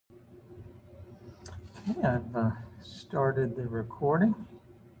Okay, I've started the recording.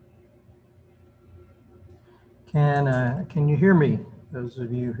 Can you hear me, those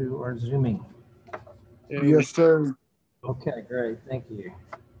of you who are Zooming? Yes, sir. Okay, great, thank you.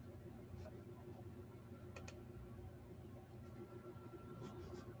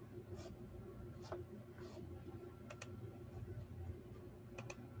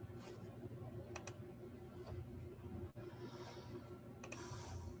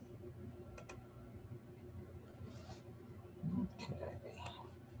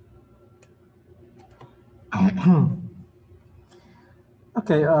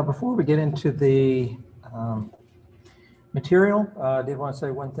 Okay, before we get into the material, I did want to say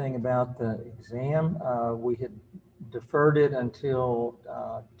one thing about the exam. We had deferred it until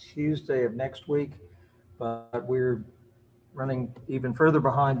Tuesday of next week, but we're running even further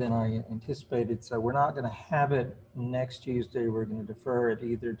behind than I anticipated. So we're not going to have it next Tuesday. We're going to defer it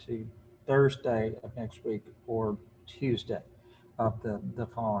either to Thursday of next week or Tuesday of the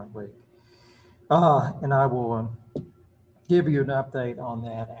following week. And I will give you an update on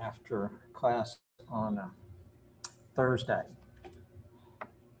that after class on Thursday.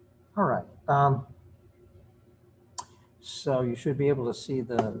 All right. So you should be able to see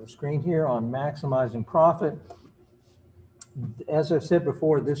the screen here on maximizing profit. As I've said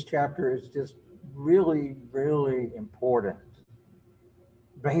before, this chapter is just really, really important.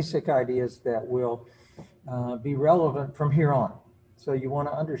 Basic ideas that will be relevant from here on. So you want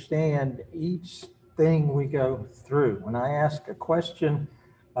to understand each thing we go through. When I ask a question,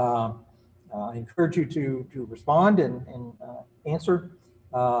 I encourage you to respond and answer.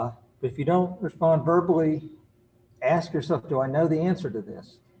 But if you don't respond verbally, ask yourself, do I know the answer to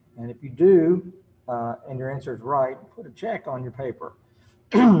this? And if you do, and your answer is right, put a check on your paper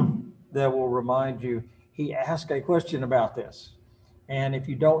that will remind you, he asked a question about this. And if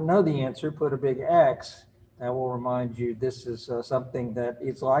you don't know the answer, put a big X. That will remind you this is something that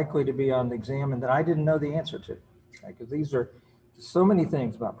is likely to be on the exam and that I didn't know the answer to. Because these are so many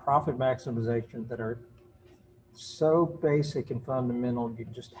things about profit maximization that are so basic and fundamental, you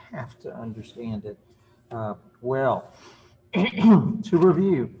just have to understand it well. To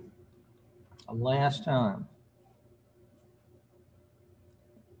review, last time,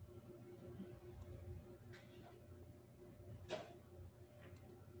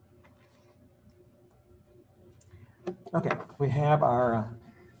 okay, we have our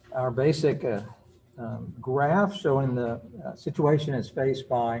basic graph showing the situation as faced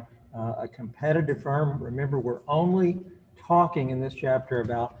by a competitive firm. Remember, we're only talking in this chapter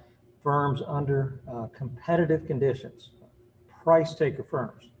about firms under competitive conditions. Price taker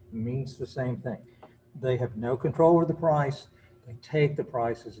firms means the same thing. They have no control over the price. They take the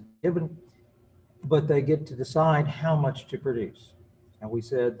price as given, but they get to decide how much to produce. And we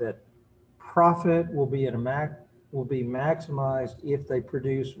said that profit will be maximized if they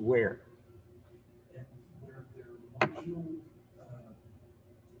produce where? Their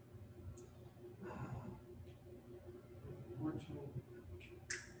marginal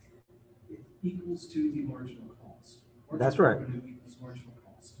equals to the marginal cost. That's right. Revenue equals marginal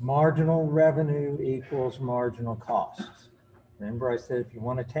cost. Marginal revenue equals marginal cost. Remember I said if you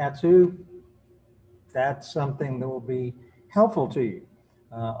want a tattoo, that's something that will be helpful to you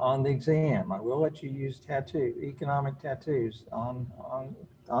on the exam. I will let you use economic tattoos on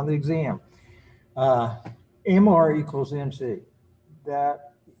the exam. MR equals MC.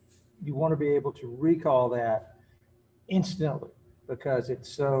 That you want to be able to recall that instantly because it's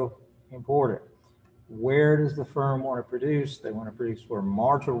so important. Where does the firm want to produce? They want to produce where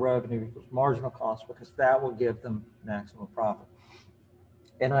marginal revenue equals marginal cost because that will give them maximum profit.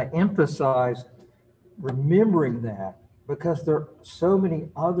 And I emphasize remembering that because there are so many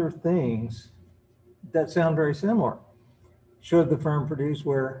other things that sound very similar. Should the firm produce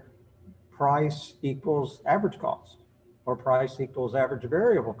where price equals average cost or price equals average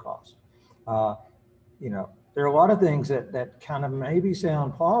variable cost? There are a lot of things that kind of maybe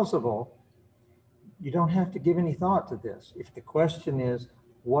sound plausible. You don't have to give any thought to this. If the question is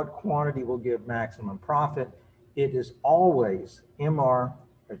what quantity will give maximum profit, it is always MR,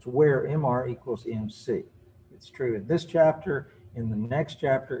 it's where MR equals MC. It's true in this chapter, in the next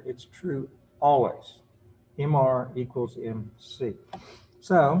chapter, it's true always. MR equals MC.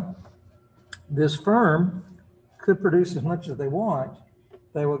 So this firm could produce as much as they want.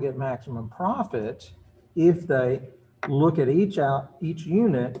 They will get maximum profit if they look at each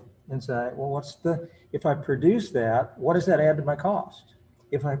unit and say, well, if I produce that, what does that add to my cost?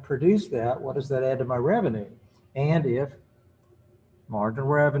 If I produce that, what does that add to my revenue? And if marginal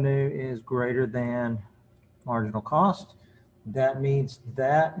revenue is greater than marginal cost, that means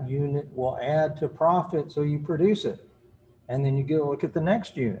that unit will add to profit, so you produce it. And then you go look at the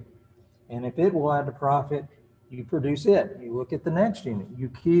next unit. And if it will add to profit, you produce it. You look at the next unit. You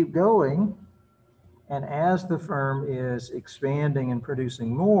keep going. And as the firm is expanding and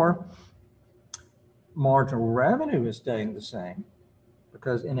producing more, marginal revenue is staying the same,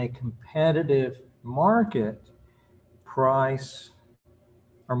 because in a competitive market, price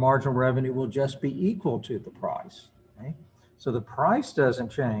or marginal revenue will just be equal to the price. Okay? So the price doesn't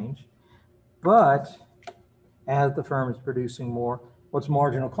change, but as the firm is producing more, what's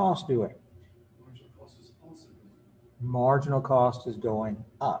marginal cost doing? Marginal cost is also going up. Marginal cost is going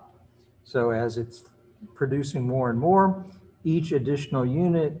up. So as it's producing more and more, each additional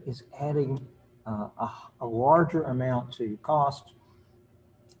unit is adding a larger amount to cost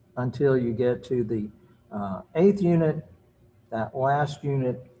until you get to the 8th unit. That last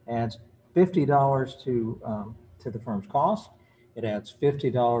unit adds $50 to the firm's cost. It adds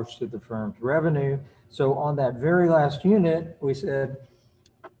 $50 to the firm's revenue. So on that very last unit, we said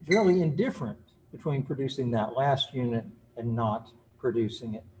it's really indifferent between producing that last unit and not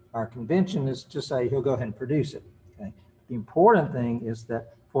producing it. Our convention is to say he'll go ahead and produce it. Okay. The important thing is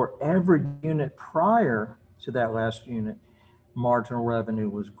that for every unit prior to that last unit, marginal revenue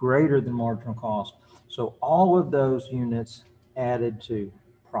was greater than marginal cost. So all of those units added to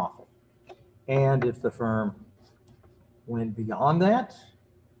profit. And if the firm went beyond that,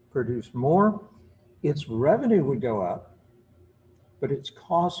 produced more, its revenue would go up, but its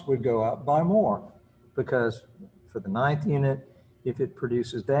cost would go up by more, because for the 9th unit, if it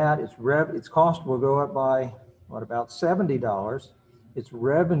produces that, its cost will go up by, what, about $70. Its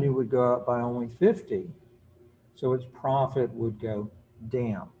revenue would go up by only $50. So its profit would go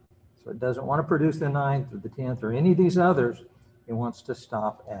down. So it doesn't want to produce the 9th or the 10th or any of these others. It wants to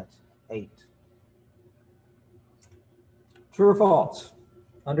stop at 8. True or false?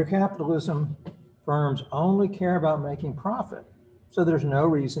 Under capitalism, firms only care about making profit. So there's no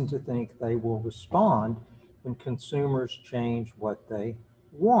reason to think they will respond when consumers change what they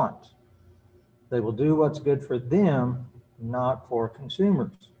want. They will do what's good for them, not for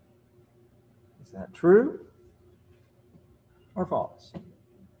consumers. Is that true or false?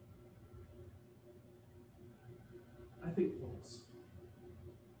 I think false.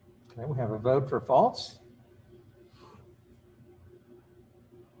 Okay, we have a vote for false.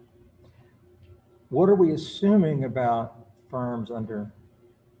 What are we assuming about firms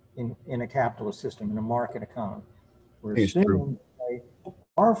in a capitalist system, in a market economy? We're assuming they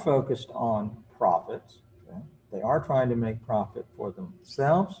are focused on profits. Okay? They are trying to make profit for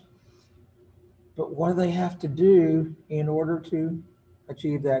themselves. But what do they have to do in order to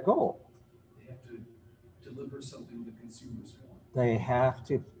achieve that goal? They have to deliver something the consumers want. They have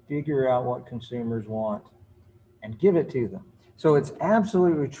to figure out what consumers want and give it to them. So it's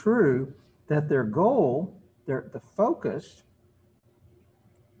absolutely true that their goal, the focus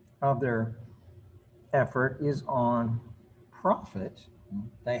of their effort is on profit.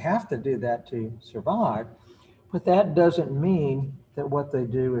 They have to do that to survive, but that doesn't mean that what they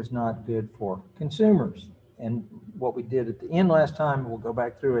do is not good for consumers. And what we did at the end last time, we'll go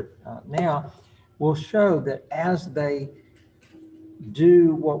back through it now, will show that as they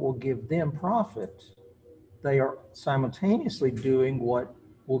do what will give them profit, they are simultaneously doing what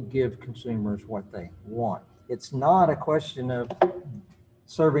will give consumers what they want. It's not a question of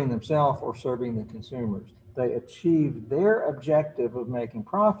serving themselves or serving the consumers. They achieve their objective of making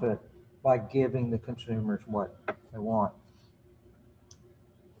profit by giving the consumers what they want.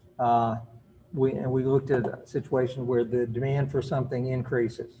 We looked at a situation where the demand for something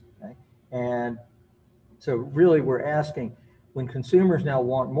increases. Okay? And so really we're asking, when consumers now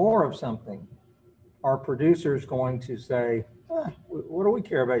want more of something, are producers going to say, what do we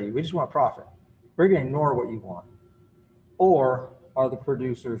care about you? We just want profit. We're going to ignore what you want. Or are the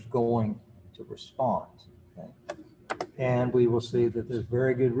producers going to respond? Okay? And we will see that there's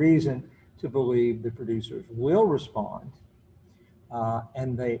very good reason to believe the producers will respond,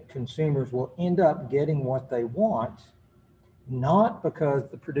 and the consumers will end up getting what they want, not because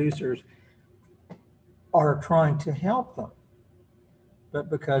the producers are trying to help them, but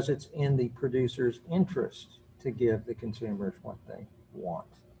because it's in the producer's interest to give the consumers what they want.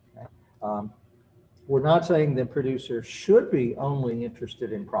 Okay? We're not saying that producers should be only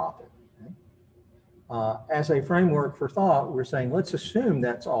interested in profit. Okay? As a framework for thought, we're saying, let's assume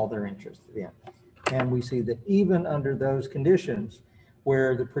that's all they're interested in. And we see that even under those conditions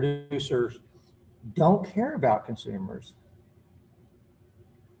where the producers don't care about consumers,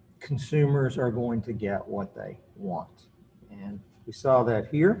 consumers are going to get what they want. And we saw that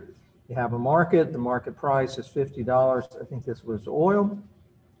here You have a market, the market price is $50. I think this was oil,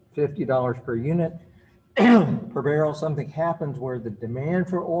 $50 per unit per barrel. Something happens where the demand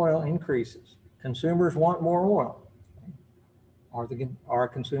for oil increases. Consumers want more oil. Are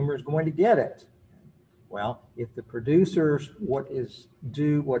consumers going to get it? Well, if the producers, what is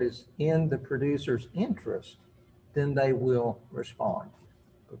in the producer's interest, then they will respond.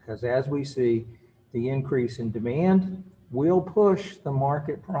 Because as we see, the increase in demand will push the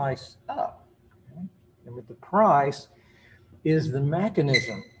market price up. Okay? And with the price is the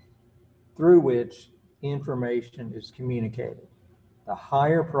mechanism through which information is communicated. The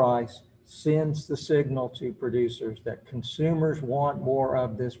higher price sends the signal to producers that consumers want more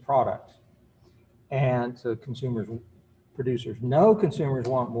of this product. And so producers know consumers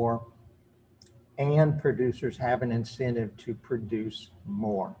want more, and producers have an incentive to produce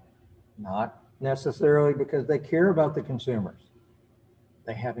more. Not necessarily because they care about the consumers.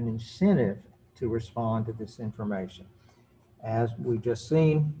 They have an incentive to respond to this information. As we've just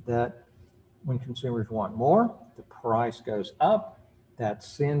seen, that when consumers want more, the price goes up. That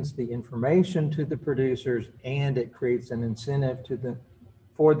sends the information to the producers, and it creates an incentive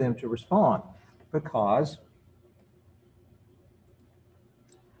for them to respond. Because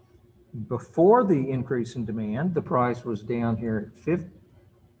before the increase in demand, the price was down here at 50.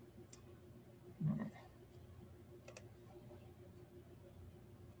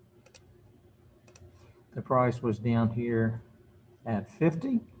 The price was down here at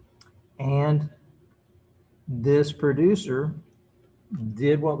 50, and this producer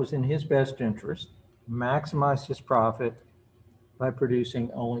did what was in his best interest, maximized his profit by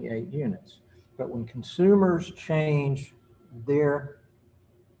producing only 8 units. But when consumers change their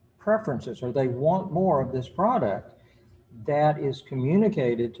preferences, or they want more of this product, that is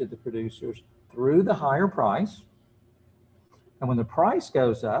communicated to the producers through the higher price. And when the price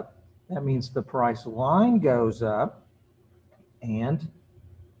goes up, that means the price line goes up, and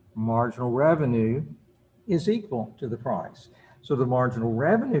marginal revenue is equal to the price. So the marginal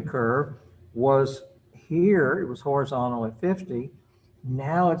revenue curve was here, it was horizontal at 50.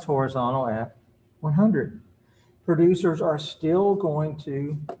 Now it's horizontal at 100. Producers are still going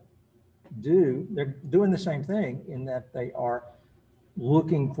to they're doing the same thing in that they are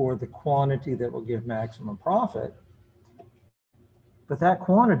looking for the quantity that will give maximum profit. But that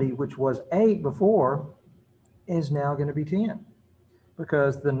quantity, which was 8 before, is now going to be 10.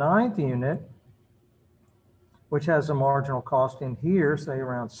 Because the 9th unit, which has a marginal cost in here, say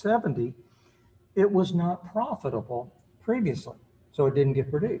around 70, it was not profitable previously, so it didn't get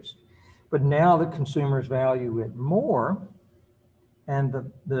produced. But now the consumers value it more, and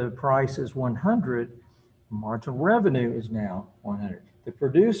the price is 100, marginal revenue is now 100. The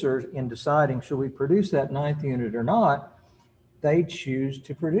producers, in deciding should we produce that 9th unit or not, they choose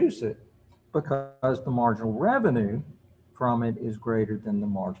to produce it because the marginal revenue from it is greater than the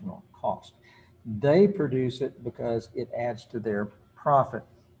marginal cost. They produce it because it adds to their profit.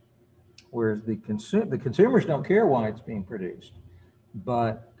 Whereas the consumers don't care why it's being produced,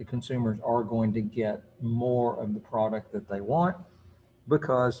 but the consumers are going to get more of the product that they want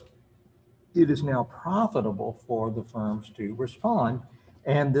because it is now profitable for the firms to respond.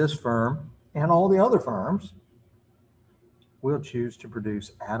 And this firm and all the other firms will choose to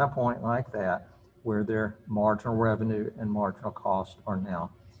produce at a point like that where their marginal revenue and marginal cost are now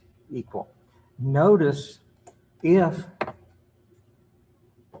equal. Notice if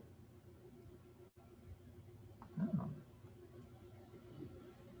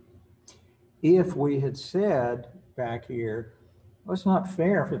we had said back here, well, it's not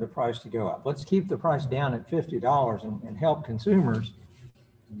fair for the price to go up. Let's keep the price down at $50 and help consumers.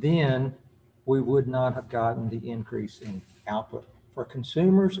 Then we would not have gotten the increase in output. For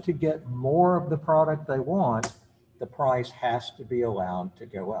consumers to get more of the product they want, the price has to be allowed to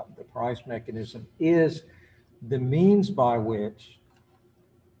go up. The price mechanism is the means by which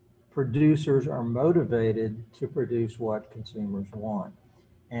producers are motivated to produce what consumers want.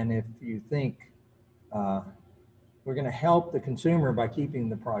 And if you think we're going to help the consumer by keeping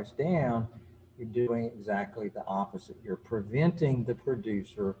the price down, you're doing exactly the opposite. You're preventing the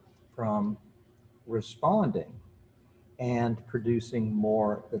producer from responding and producing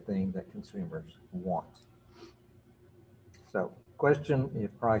more of the thing that consumers want. So, question,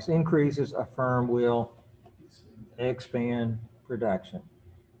 if price increases, a firm will expand production.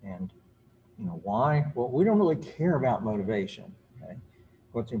 And why? Well, we don't really care about motivation. Okay?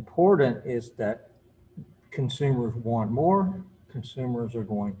 What's important is that consumers want more, consumers are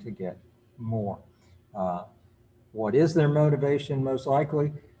going to get more. What is their motivation? Most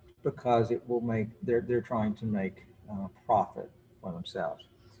likely because it will make, they're trying to make profit for themselves.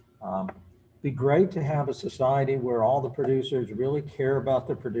 Be great to have a society where all the producers really care about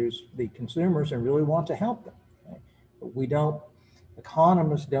the consumers and really want to help them. Okay? But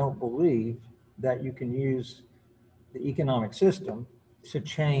economists don't believe that you can use the economic system to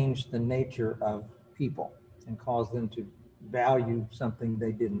change the nature of people and cause them to value something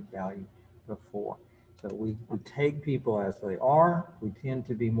they didn't value before. So we take people as they are. We tend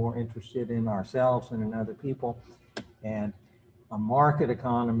to be more interested in ourselves and in other people. And a market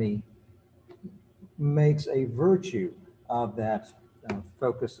economy makes a virtue of that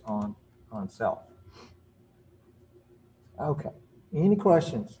focus on self. Okay, any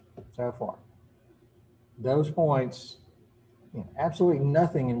questions so far? Those points, absolutely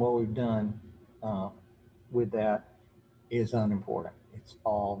nothing in what we've done with that is unimportant. It's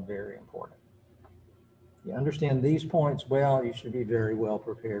all very important. You understand these points well, you should be very well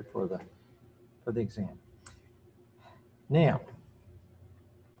prepared for the exam. Now,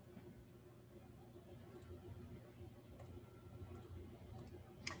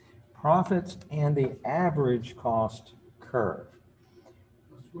 profits and the average cost curve. I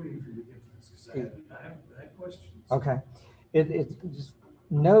was waiting for you to get to this because I had questions. Okay. Just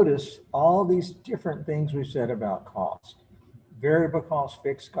notice all these different things we said about cost. Variable cost,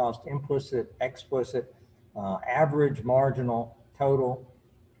 fixed cost, implicit, explicit, average, marginal, total.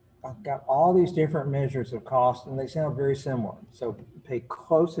 I've got all these different measures of cost and they sound very similar. So pay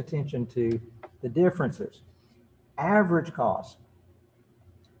close attention to the differences. Average cost.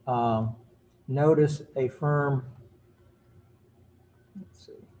 Notice a firm, let's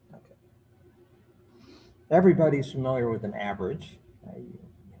see, okay. Everybody's familiar with an average.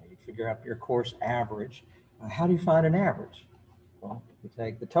 You figure out your course average. How do you find an average? Well, you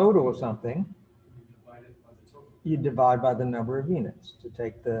take the total of something, you divide by the number of units. To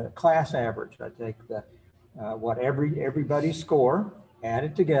take the class average, I take the what everybody's score, add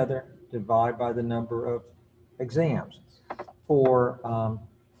it together, divide by the number of exams. For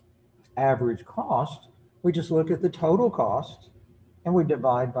average cost, we just look at the total cost and we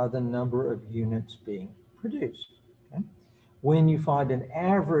divide by the number of units being produced. Okay? When you find an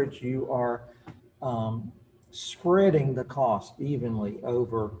average, you are spreading the cost evenly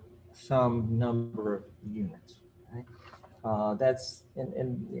over some number of units. Okay?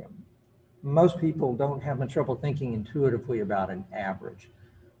 Most people don't have much trouble thinking intuitively about an average.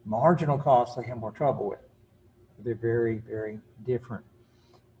 Marginal costs they have more trouble with. They're very, very different.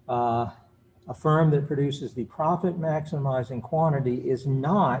 A firm that produces the profit maximizing quantity is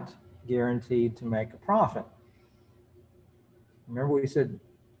not guaranteed to make a profit. Remember we said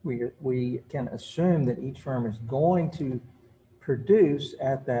we can assume that each firm is going to produce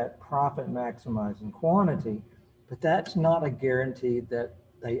at that profit maximizing quantity, but that's not a guarantee that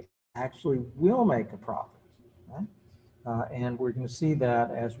they actually will make a profit. Right? And we're going to see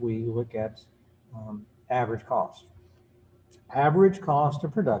that as we look at average cost. Average cost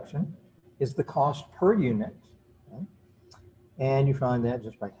of production is the cost per unit. Okay? And you find that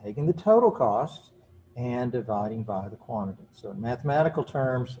just by taking the total cost and dividing by the quantity. So in mathematical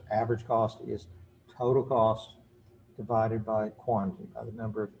terms, average cost is total cost divided by quantity, by the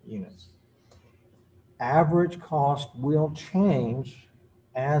number of units. Average cost will change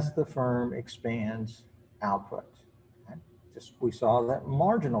as the firm expands output. Okay? We saw that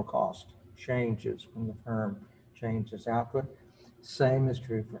marginal cost changes when the firm changes output. Same is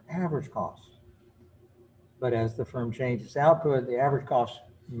true for average cost. But as the firm changes output, the average cost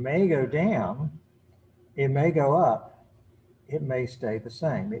may go down, it may go up, it may stay the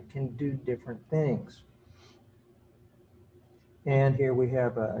same. It can do different things. And here we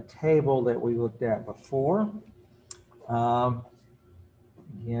have a table that we looked at before.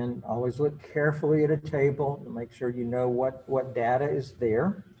 Again, always look carefully at a table to make sure you know what data is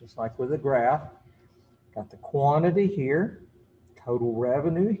there, just like with a graph. Got the quantity here, total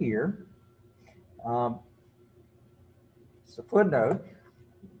revenue here. It's a footnote.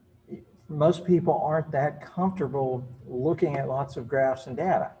 Most people aren't that comfortable looking at lots of graphs and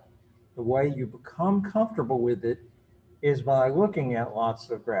data. The way you become comfortable with it is by looking at lots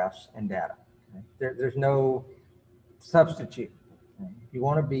of graphs and data. Okay? There's no substitute. Okay? If you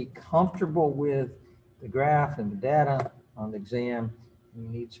want to be comfortable with the graph and the data on the exam, you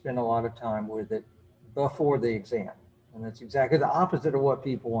need to spend a lot of time with it before the exam. And that's exactly the opposite of what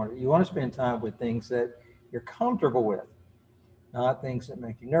people want. You want to spend time with things that you're comfortable with, not things that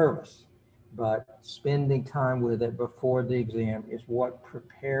make you nervous. But spending time with it before the exam is what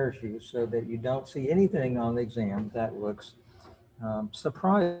prepares you so that you don't see anything on the exam that looks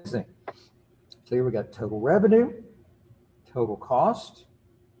surprising. So here we got total revenue, total cost,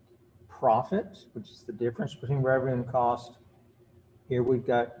 profit, which is the difference between revenue and cost, Here we've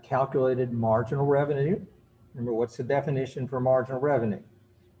got calculated marginal revenue. Remember, what's the definition for marginal revenue?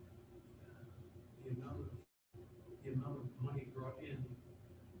 The amount of money brought in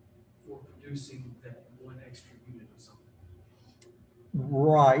for producing that one extra unit of something.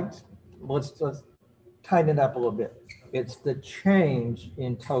 Right. Let's tighten it up a little bit. It's the change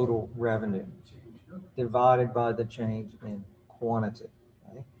in total revenue divided by the change in quantity.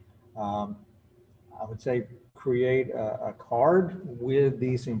 Okay? I would say create a card with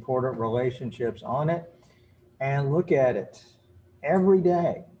these important relationships on it and look at it every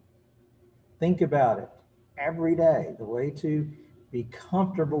day. Think about it every day. The way to be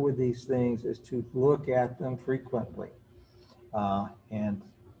comfortable with these things is to look at them frequently. And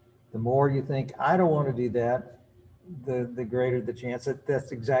the more you think, I don't want to do that, the greater the chance that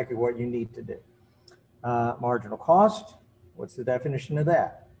that's exactly what you need to do. Marginal cost, what's the definition of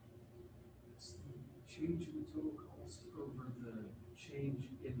that? It's the change in the total cost over the change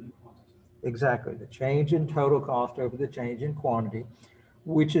in the quantity. Exactly, the change in total cost over the change in quantity,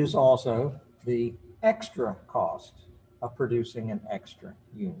 which is also the extra cost of producing an extra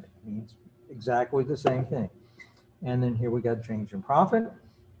unit. It means exactly the same thing. And then here we got change in profit.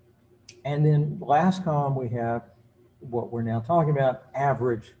 And then last column we have what we're now talking about,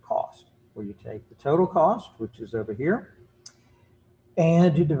 average cost, where you take the total cost, which is over here,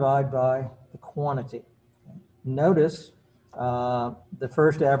 and you divide by the quantity. Notice the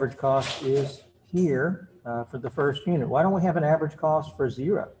first average cost is here for the first unit. Why don't we have an average cost for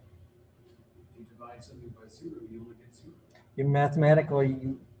 0? If you divide something by 0, you only get 0. You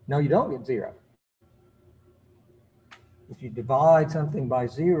mathematically, no, you don't get 0. If you divide something by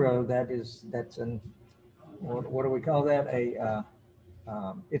 0, that's an, what do we call that?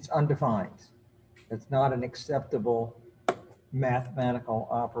 It's undefined. It's not an acceptable mathematical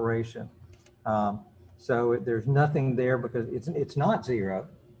operation. So there's nothing there because it's not 0.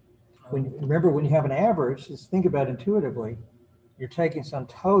 Remember, when you have an average, just think about it intuitively, you're taking some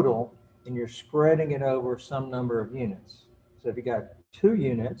total and you're spreading it over some number of units. So if you got 2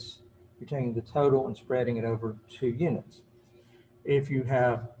 units, you're taking the total and spreading it over 2 units. If you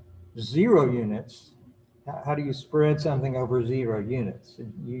have 0 units, how do you spread something over 0 units?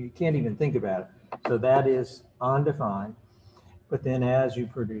 You can't even think about it. So that is undefined. But then as you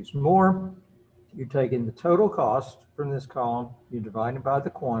produce more, you're taking the total cost from this column, you divide it by the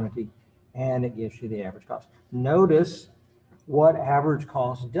quantity, and it gives you the average cost. Notice what average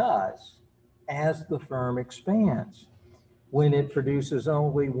cost does as the firm expands. When it produces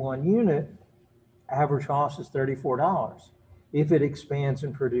only 1 unit, average cost is $34. If it expands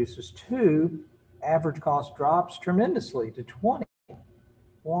and produces 2, average cost drops tremendously to 20.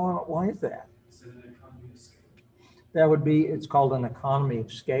 Why is that? Is it an economy of scale? That would be, it's called an economy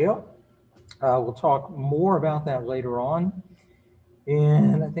of scale. We'll talk more about that later on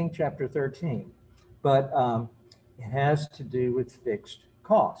in, I think, chapter 13. But it has to do with fixed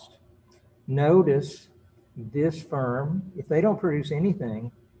cost. Notice this firm, if they don't produce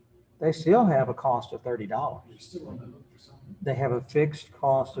anything, they still have a cost of $30. You're still on the hook for something. They have a fixed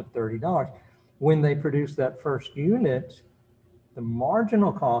cost of $30. When they produce that first unit, the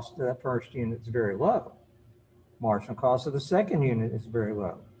marginal cost of that first unit is very low. Marginal cost of the second unit is very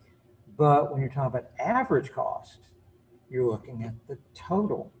low. But when you're talking about average cost, you're looking at the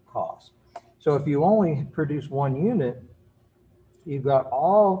total cost. So if you only produce 1 unit, you've got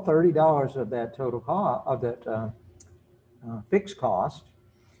all $30 of that total cost, of that fixed cost,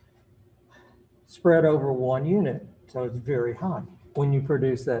 spread over 1 unit. So it's very high. When you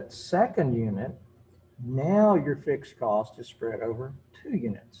produce that second unit, now your fixed cost is spread over 2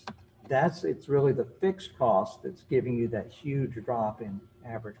 units. It's really the fixed cost that's giving you that huge drop in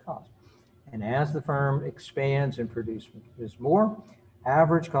average cost. And as the firm expands and produces more,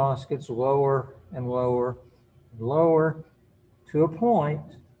 average cost gets lower and lower and lower to a point,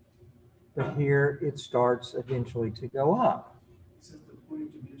 but here it starts eventually to go up. Is that the point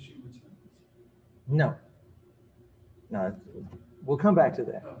of diminishing returns? No, we'll come back to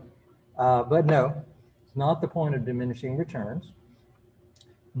that. Oh. But no, it's not the point of diminishing returns.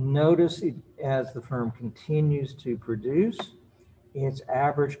 Notice it, as the firm continues to produce, its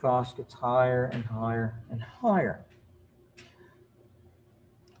average cost gets higher and higher and higher.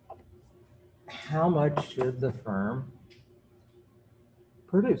 How much should the firm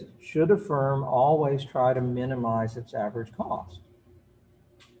produce? Should a firm always try to minimize its average cost?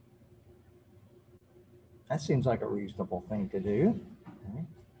 That seems like a reasonable thing to do. Okay.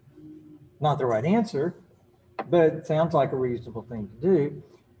 Not the right answer, but it sounds like a reasonable thing to do.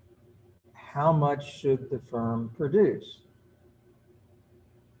 How much should the firm produce?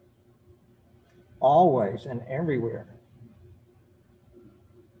 Always and everywhere.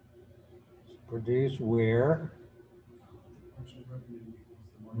 produce where Marginal revenue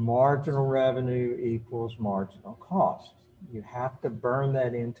equals the marginal revenue equals marginal marginal cost. You have to burn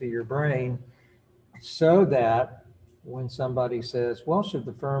that into your brain so that when somebody says, well, should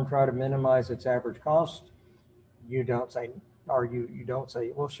the firm try to minimize its average cost? You don't say, you don't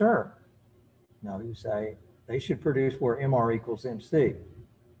say, well, sure. No, you say they should produce where MR equals MC.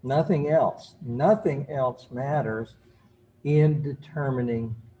 Nothing else matters in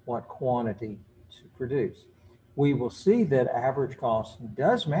determining what quantity to produce. We will see that average cost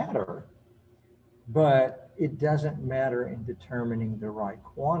does matter, but it doesn't matter in determining the right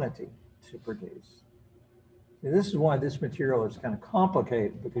quantity to produce. Now, this is why this material is kind of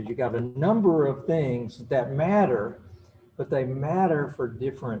complicated, because you got a number of things that matter, but they matter for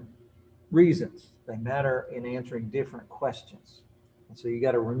different reasons. They matter in answering different questions. And so you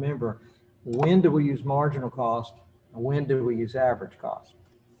got to remember, when do we use marginal cost and when do we use average cost?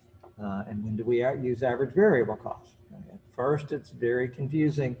 And when do we use average variable cost? At first, it's very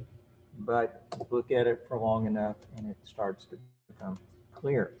confusing, but look at it for long enough and it starts to become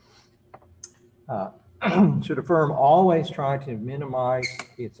clear. Should a firm always try to minimize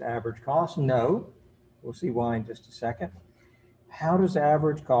its average cost? No. We'll see why in just a second. How does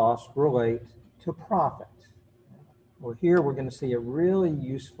average cost relate to profit? Well, here we're going to see a really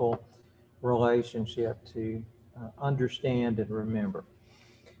useful relationship to understand and remember.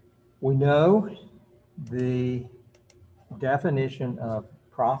 We know the definition of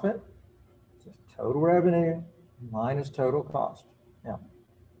profit, total revenue minus total cost. Now,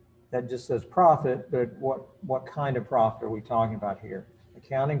 that just says profit, but what kind of profit are we talking about here?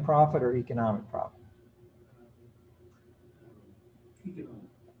 Accounting profit or economic profit?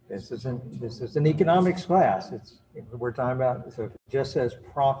 This is an economics class. We're talking about, so if it just says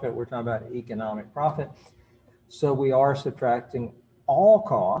profit, we're talking about economic profit. So we are subtracting all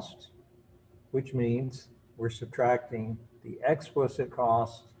costs, which means we're subtracting the explicit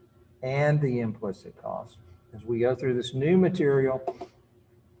cost and the implicit cost. As we go through this new material,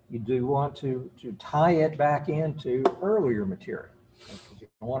 you do want to tie it back into earlier material, because you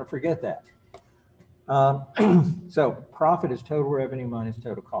don't want to forget that. So profit is total revenue minus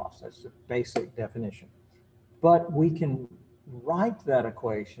total cost. That's the basic definition. But we can write that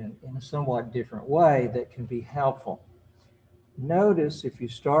equation in a somewhat different way that can be helpful. Notice if you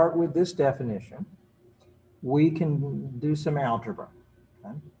start with this definition, we can do some algebra.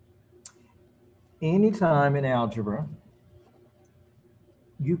 Okay? Anytime in algebra,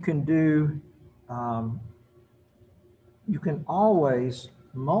 you can do, you can always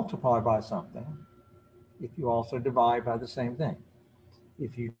multiply by something if you also divide by the same thing.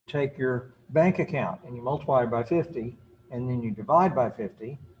 If you take your bank account and you multiply it by 50 and then you divide by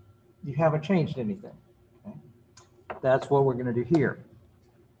 50, you haven't changed anything. Okay? That's what we're going to do here.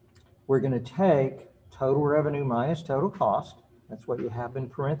 We're going to take total revenue minus total cost. That's what you have in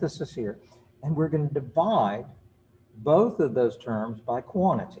parentheses here. And we're going to divide both of those terms by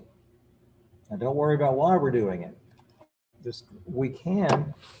quantity. Now don't worry about why we're doing it. Just, we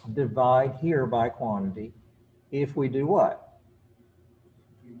can divide here by quantity if we do what?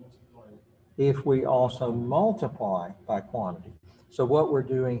 If we also multiply by quantity. So what we're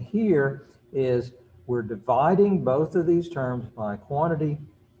doing here is we're dividing both of these terms by quantity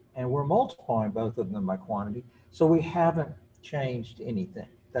and we're multiplying both of them by quantity. So we haven't changed anything.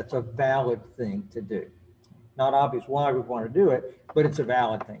 That's a valid thing to do. Not obvious why we want to do it, but it's a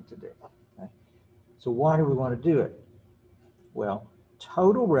valid thing to do. Okay? So why do we want to do it? Well,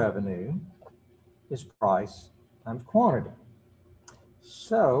 total revenue is price times quantity.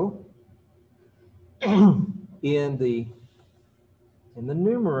 So in the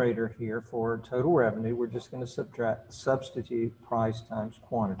numerator here for total revenue, we're just going to substitute price times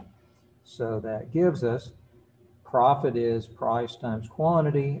quantity. So that gives us profit is price times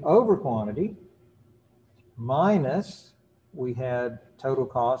quantity over quantity minus, we had total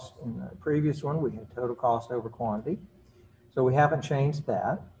cost in the previous one, we had total cost over quantity. So we haven't changed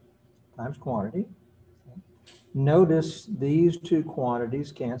that, times quantity. Okay. Notice these two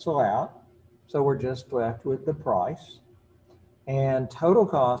quantities cancel out. So we're just left with the price. And total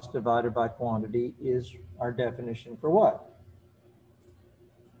cost divided by quantity is our definition for what?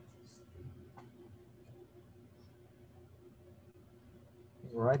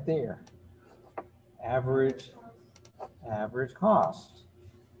 Right there. Average cost.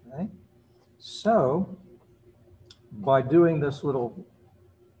 Okay. So by doing this little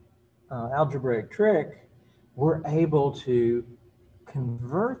algebraic trick, we're able to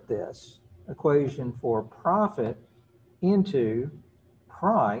convert this equation for profit into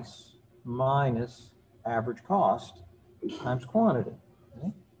price minus average cost times quantity.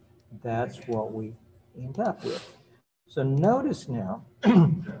 Okay? That's what we end up with. So notice now,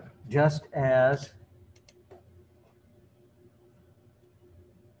 just as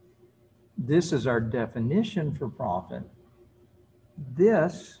this is our definition for profit,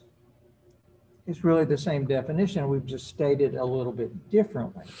 this is really the same definition. We've just stated a little bit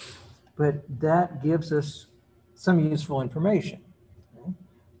differently, but that gives us some useful information, okay?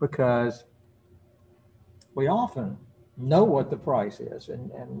 Because we often know what the price is, and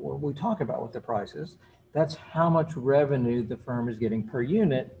when we talk about what the price is, that's how much revenue the firm is getting per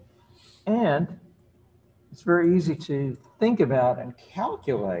unit. And it's very easy to think about and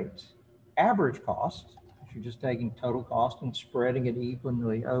calculate average cost. If you're just taking total cost and spreading it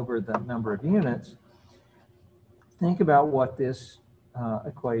evenly over the number of units, think about what this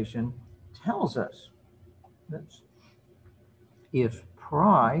equation tells us. That's if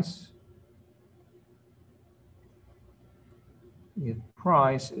price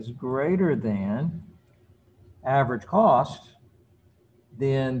is greater than average cost,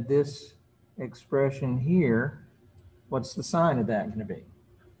 then this expression here, what's the sign of that going to be?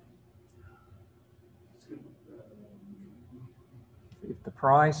 If the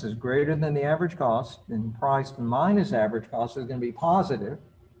price is greater than the average cost, then price minus average cost is going to be positive.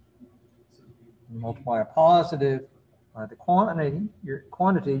 You multiply a positive by the quantity, you're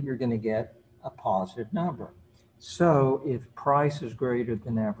going to get a positive number. So if price is greater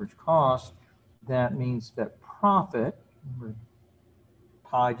than average cost, that means that profit,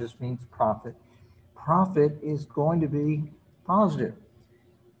 pi just means profit, profit is going to be positive.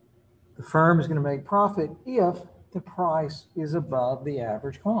 The firm is going to make profit if the price is above the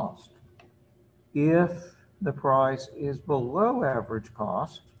average cost. If the price is below average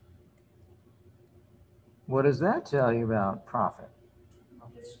cost, what does that tell you about profit?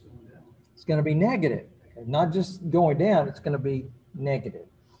 It's going to be negative. Not just going down, it's going to be negative,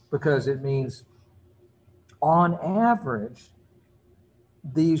 because it means on average,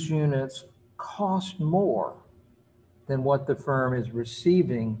 these units cost more than what the firm is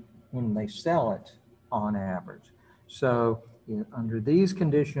receiving when they sell it on average. So under these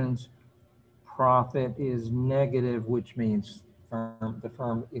conditions, profit is negative, which means the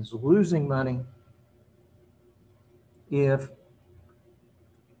firm is losing money. If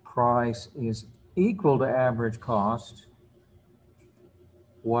price is equal to average cost,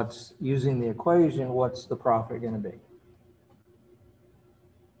 using the equation, what's the profit going to be?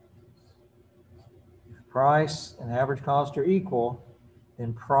 If price and average cost are equal,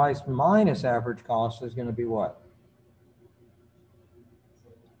 then price minus average cost is going to be what?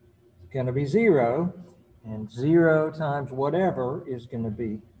 It's going to be 0, and 0 times whatever is going to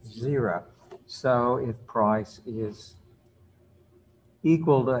be 0. So if price is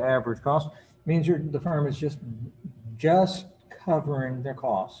equal to average cost, means the firm is just covering their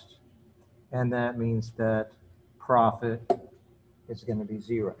costs, and that means that profit is going to be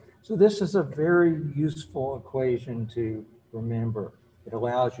 0. So this is a very useful equation to remember. It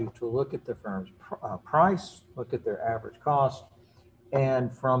allows you to look at the firm's price, look at their average cost,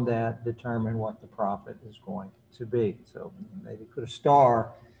 and from that determine what the profit is going to be. So maybe put a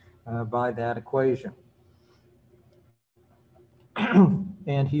star by that equation.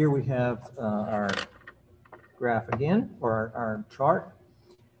 And here we have our graph again, or our chart.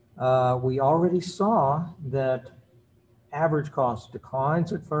 We already saw that average cost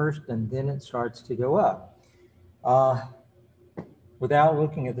declines at first, and then it starts to go up. Without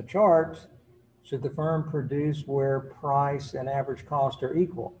looking at the chart, should the firm produce where price and average cost are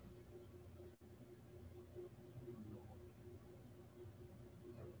equal?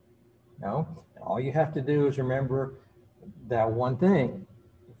 No. All you have to do is remember that one thing.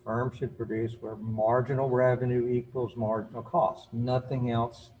 The firm should produce where marginal revenue equals marginal cost. Nothing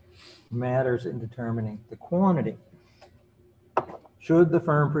else matters in determining the quantity. Should the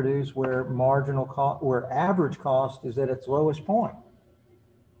firm produce where where average cost is at its lowest point?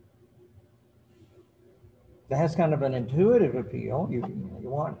 That has kind of an intuitive appeal. You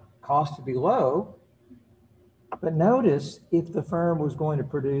want cost to be low, but notice if the firm was going to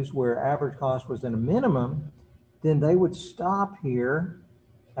produce where average cost was at a minimum, then they would stop here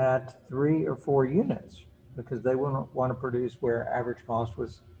at 3 or 4 units, because they wouldn't want to produce where average cost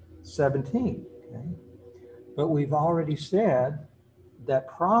was 17. Okay? But we've already said that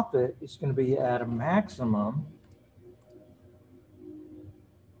profit is going to be at a maximum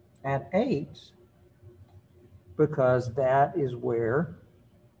at 8, because that is where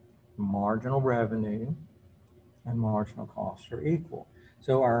marginal revenue and marginal costs are equal.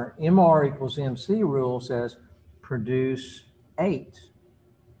 So our MR equals MC rule says produce 8.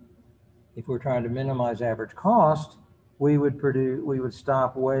 If we're trying to minimize average cost, we would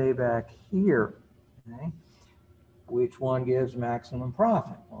stop way back here, okay? Which one gives maximum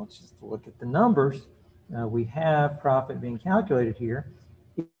profit? Well, let's just look at the numbers. We have profit being calculated here.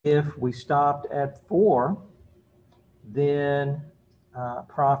 If we stopped at 4, then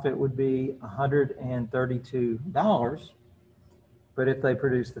profit would be $132. But if they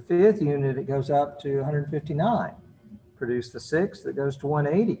produce the 5th unit, it goes up to 159. Produce the 6th, it goes to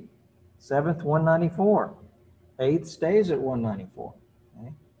 180. 7th, 194. 8th stays at 194.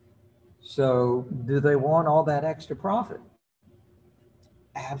 Okay? So do they want all that extra profit?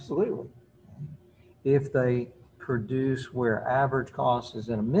 Absolutely. If they produce where average cost is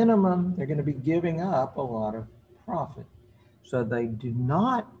at a minimum, they're going to be giving up a lot of profit. So they do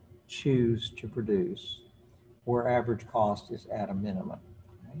not choose to produce where average cost is at a minimum.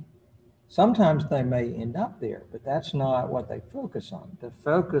 Okay? Sometimes they may end up there, but that's not what they focus on. The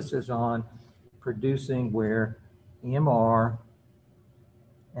focus is on producing where MR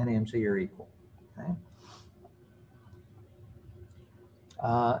and MC are equal. Okay?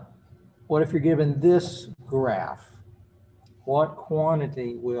 What if you're given this graph? What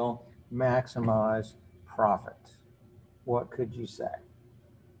quantity will maximize profit? What could you say?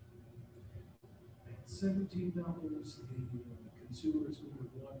 At $17, the consumers who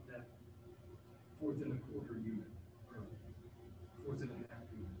would want that 4 1/4 unit or 4 1/2 unit.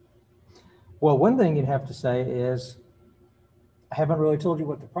 Well, one thing you'd have to say is, I haven't really told you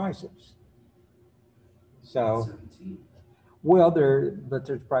what the price is. So, 17. well, but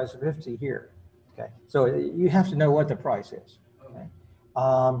there's price of 50 here. Okay, so you have to know what the price is. Okay.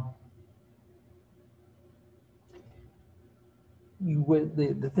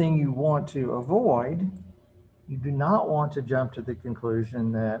 The thing you want to avoid, you do not want to jump to the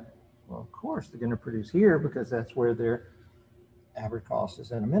conclusion that, well, of course they're going to produce here because that's where their average cost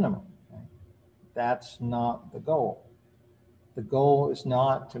is at a minimum. Okay? That's not the goal. The goal is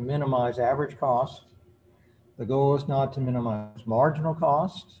not to minimize average cost. The goal is not to minimize marginal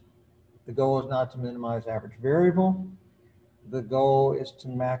cost. The goal is not to minimize average variable. The goal is to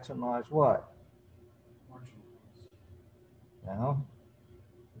maximize what? Marginal cost. No,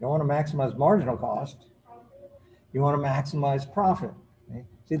 you don't want to maximize marginal cost. You want to maximize profit. Okay?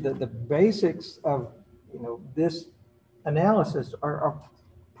 See, the basics of this analysis are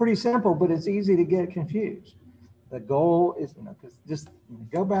pretty simple, but it's easy to get confused. The goal is, because just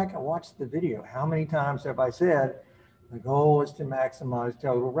go back and watch the video. How many times have I said the goal is to maximize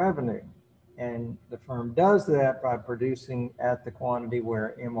total revenue? And the firm does that by producing at the quantity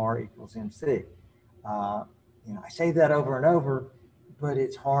where MR equals MC. I say that over and over, but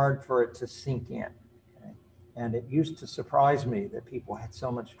it's hard for it to sink in. Okay? And it used to surprise me that people had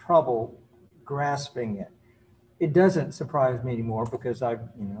so much trouble grasping it. It doesn't surprise me anymore because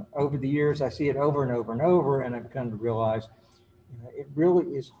over the years, I see it over and over and over, and I've come to realize it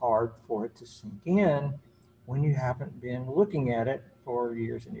really is hard for it to sink in when you haven't been looking at it for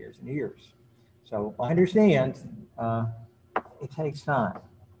years and years and years. So I understand it takes time.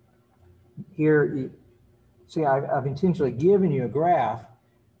 Here, see, I've intentionally given you a graph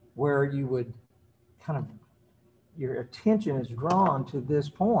where you would your attention is drawn to this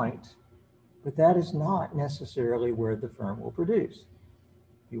point, but that is not necessarily where the firm will produce.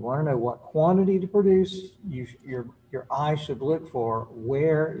 If you want to know what quantity to produce, your eye should look for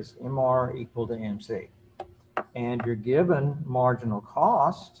where is MR equal to MC. And you're given marginal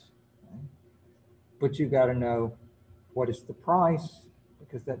cost, okay, but you got to know what is the price,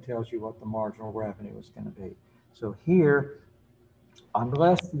 because that tells you what the marginal revenue is going to be. So here,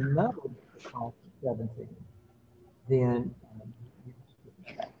 unless you know the cost is 17, then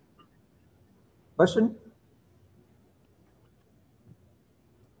question?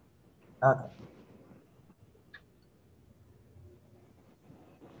 Okay.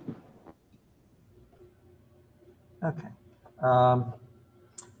 Okay.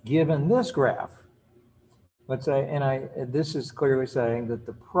 Given this graph, let's say, and this is clearly saying that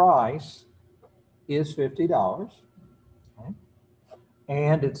the price is $50. Okay?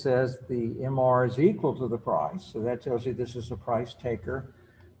 And it says the MR is equal to the price. So that tells you this is a price taker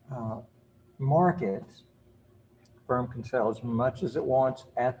market. Firm can sell as much as it wants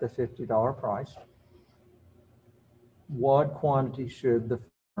at the $50 price. What quantity should the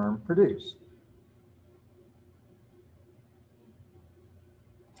firm produce?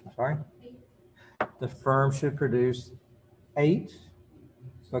 Sorry? The firm should produce 8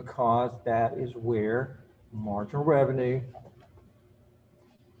 because that is where marginal revenue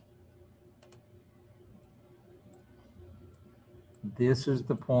this is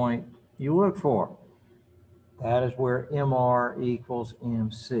the point you look for. That is where MR equals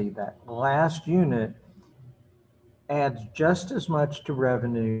MC. That last unit adds just as much to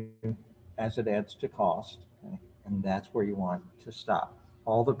revenue as it adds to cost, okay? And that's where you want to stop.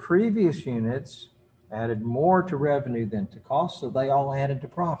 All the previous units added more to revenue than to cost, so they all added to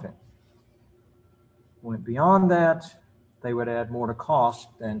profit. Went beyond that, they would add more to cost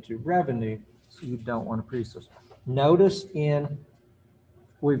than to revenue, so you don't want to produce those. Notice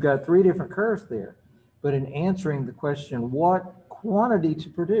we've got three different curves there, but in answering the question, what quantity to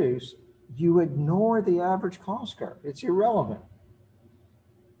produce, you ignore the average cost curve. It's irrelevant.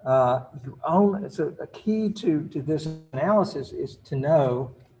 So a key to this analysis is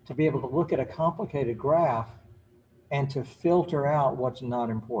to be able to look at a complicated graph and to filter out what's not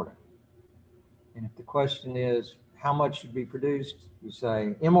important. And if the question is, how much should be produced? You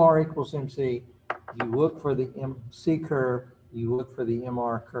say MR equals MC. You look for the MC curve. You look for the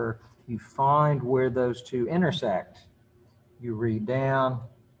MR curve. You find where those two intersect. You read down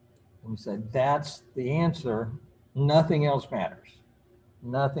and you say, that's the answer. Nothing else matters.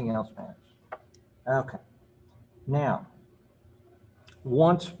 Nothing else matters. Okay. Now,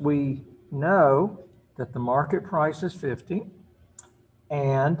 once we know that the market price is 50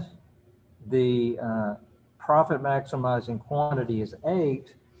 and the profit maximizing quantity is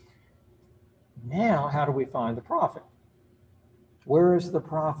 8, now how do we find the profit? Where is the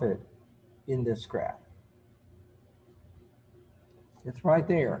profit in this graph? It's right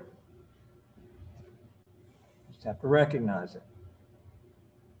there. Just have to recognize it.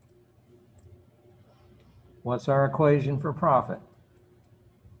 What's our equation for profit?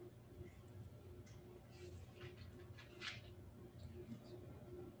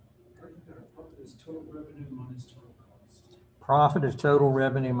 Profit is total revenue minus total cost. Profit is total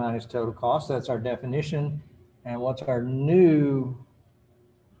revenue minus total cost. That's our definition. And what's our new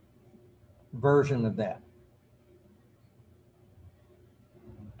version of that?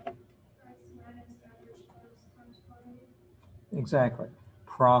 Exactly.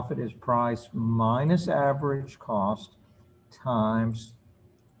 Profit is price minus average cost times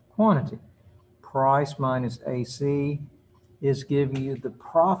quantity. Price minus AC is giving you the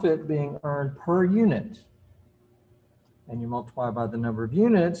profit being earned per unit. And you multiply by the number of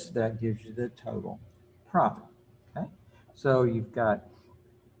units, that gives you the total profit. Okay. So you've got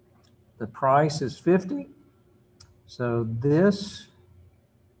the price is 50. So this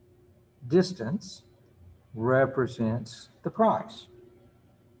distance represents the price.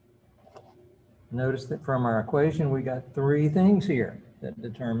 Notice that from our equation, we got three things here that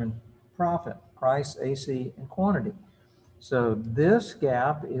determine profit: price, AC, and quantity. So this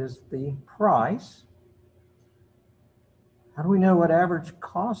gap is the price. How do we know what average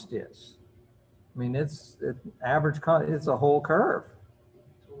cost is? I mean, it's average cost, it's a whole curve.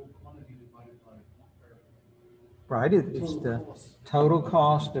 Total quantity divided by Right, it's the total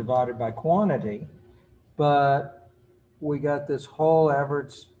cost divided by quantity, but we got this whole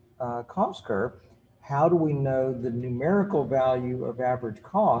average cost curve. How do we know the numerical value of average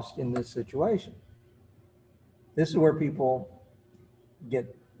cost in this situation? This is where people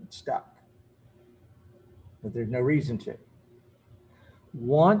get stuck, but there's no reason to.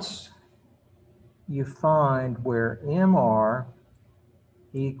 Once you find where MR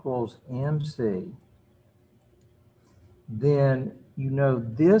equals MC, then you know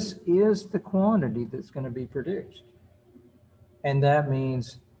this is the quantity that's going to be produced. And that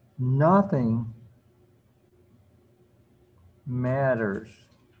means nothing matters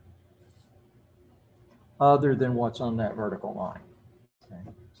other than what's on that vertical line. Okay?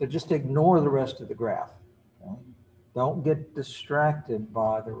 So just ignore the rest of the graph. Okay? Don't get distracted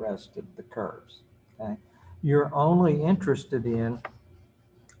by the rest of the curves. Okay? You're only interested in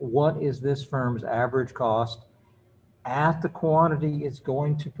what is this firm's average cost at the quantity it's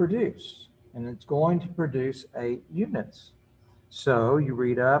going to produce. And it's going to produce 8 units. So you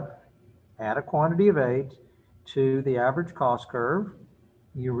read up, add a quantity of 8 to the average cost curve.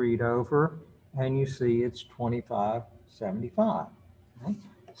 You read over and you see it's 25.75. Okay?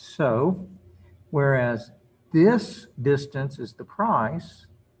 So whereas this distance is the price,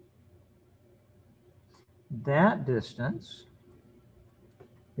 that distance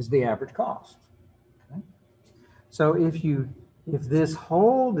is the average cost. Okay? So if this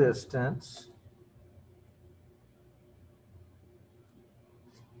whole distance,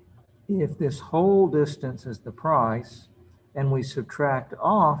 if this whole distance is the price and we subtract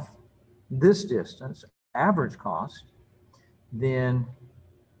off this distance, average cost, then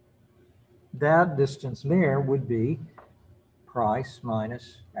that distance there would be price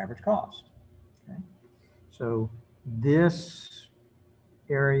minus average cost. Okay? So this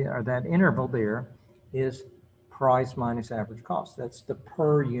area, or that interval there, is price minus average cost. That's the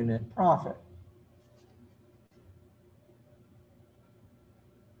per unit profit.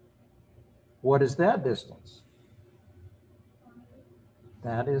 What is that distance?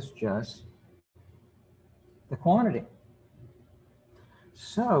 That is just the quantity.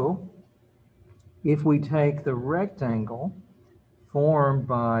 So if we take the rectangle formed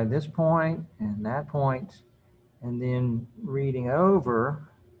by this point and that point, and then reading over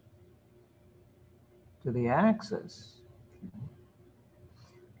to the axis,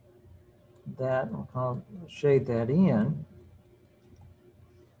 that, I'll shade that in.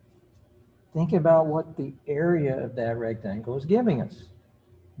 Think about what the area of that rectangle is giving us.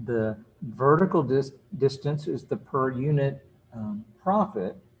 The vertical distance is the per unit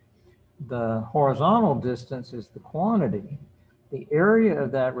profit. The horizontal distance is the quantity. The area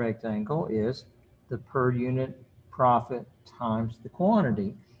of that rectangle is the per unit profit times the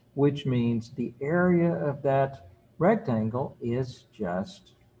quantity, which means the area of that rectangle is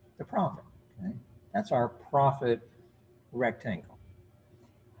just the profit. Okay? That's our profit rectangle.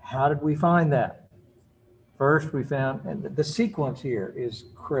 How did we find that? First, we found, and the sequence here is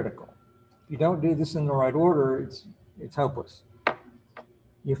critical. If you don't do this in the right order, it's hopeless.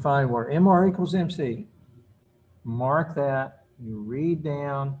 You find where MR equals MC, mark that, you read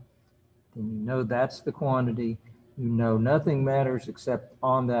down, then you know that's the quantity. You know nothing matters except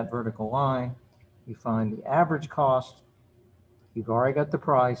on that vertical line. You find the average cost. You've already got the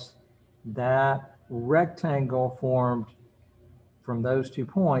price. That rectangle formed from those 2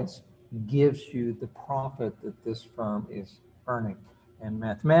 points gives you the profit that this firm is earning. And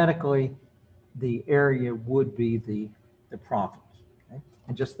mathematically, the area would be the profit. Okay?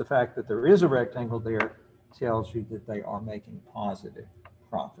 And just the fact that there is a rectangle there tells you that they are making positive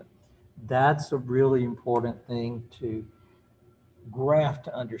profit. That's a really important thing to graph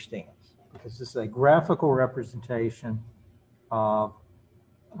to understand, because this is a graphical representation of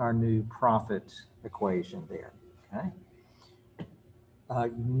our new profit equation there. Okay.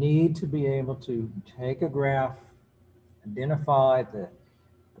 You need to be able to take a graph, identify the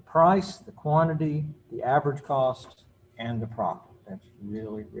price, the quantity, the average cost, and the profit. That's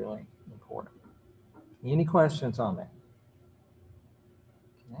really, really important. Any questions on that?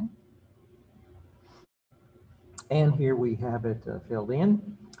 Okay. And here we have it filled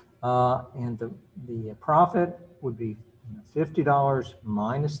in. And the profit would be $50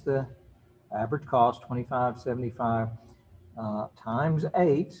 minus the average cost, $25.75. Times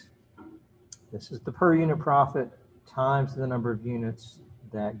 8, this is the per unit profit, times the number of units,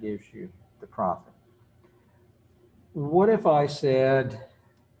 that gives you the profit. What if I said,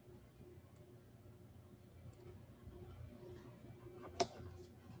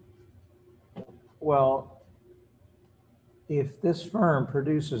 well, if this firm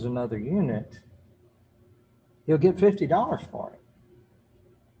produces another unit, he'll get $50 for it.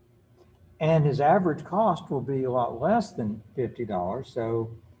 And his average cost will be a lot less than $50.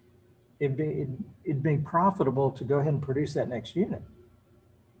 So it'd be profitable to go ahead and produce that next unit.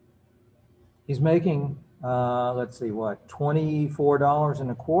 He's making, let's see, what,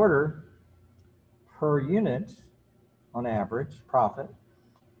 $24.25 per unit on average profit.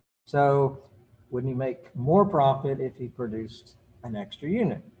 So wouldn't he make more profit if he produced an extra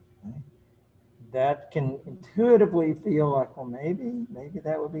unit? Okay? That can intuitively feel like, well, maybe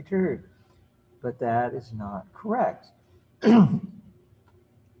that would be true. But that is not correct.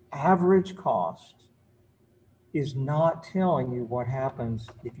 Average cost is not telling you what happens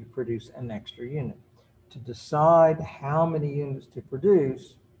if you produce an extra unit. To decide how many units to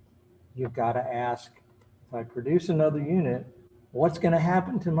produce, you've got to ask, if I produce another unit, what's going to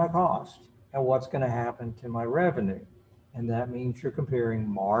happen to my cost and what's going to happen to my revenue? And that means you're comparing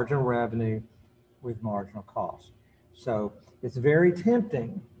marginal revenue with marginal cost. So it's very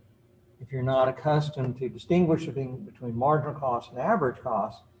tempting, if you're not accustomed to distinguishing between marginal cost and average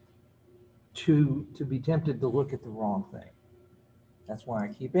cost, to be tempted to look at the wrong thing. That's why I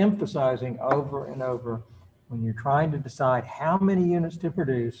keep emphasizing over and over, when you're trying to decide how many units to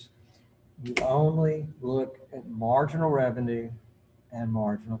produce, you only look at marginal revenue and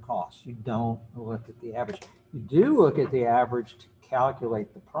marginal cost. You don't look at the average. You do look at the average to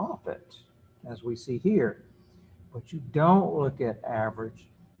calculate the profit, as we see here, but you don't look at average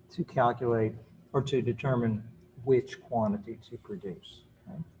to calculate or to determine which quantity to produce.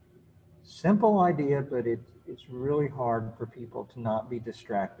 Okay? Simple idea, but it's really hard for people to not be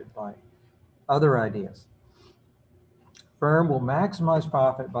distracted by other ideas. Firm will maximize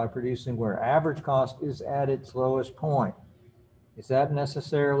profit by producing where average cost is at its lowest point. Is that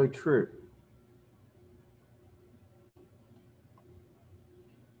necessarily true?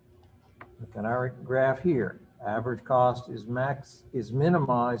 Look at our graph here. Average cost is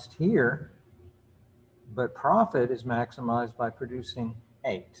minimized here, but profit is maximized by producing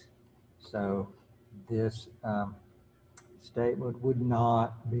 8. So this statement would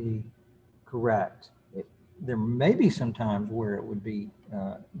not be correct. There may be some times where it would be,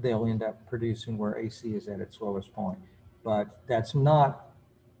 they'll end up producing where AC is at its lowest point, but that's not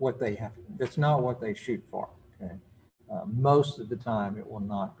what they have, that's not what they shoot for, okay? Most of the time it will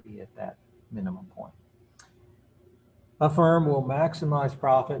not be at that minimum point. A firm will maximize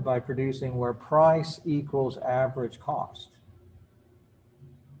profit by producing where price equals average cost.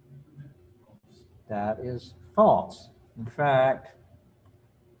 That is false. In fact,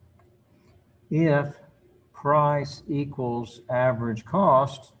 if price equals average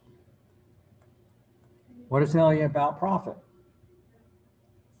cost, what does it tell you about profit?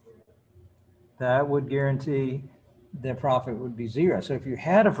 That would guarantee that profit would be zero. So if you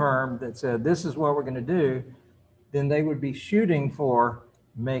had a firm that said, this is what we're going to do, then they would be shooting for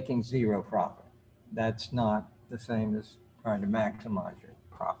making zero profit. That's not the same as trying to maximize your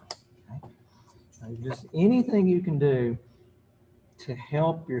profit. Okay? Just anything you can do to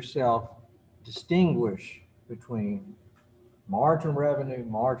help yourself distinguish between marginal revenue,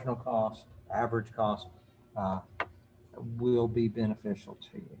 marginal cost, average cost, will be beneficial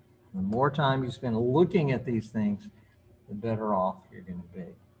to you. The more time you spend looking at these things, the better off you're going to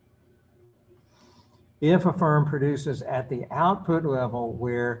be. If a firm produces at the output level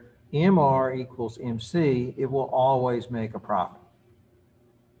where MR equals MC, it will always make a profit.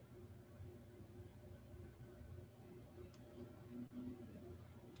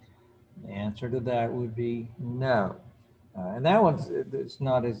 The answer to that would be no. And that one's it's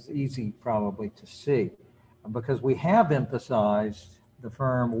not as easy probably to see, because we have emphasized the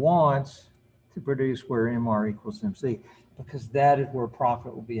firm wants to produce where MR equals MC, because that is where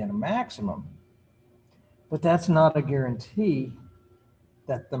profit will be at a maximum. But that's not a guarantee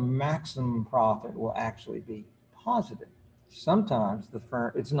that the maximum profit will actually be positive. Sometimes the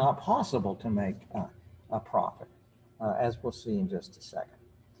firm, it's not possible to make a profit, as we'll see in just a second.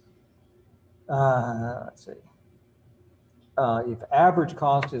 Let's see. If average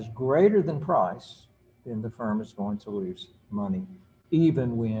cost is greater than price, then the firm is going to lose money,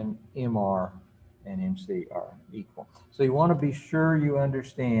 even when MR and MC are equal. So you want to be sure you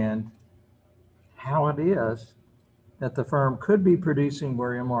understand how it is that the firm could be producing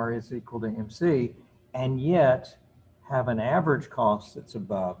where MR is equal to MC and yet have an average cost that's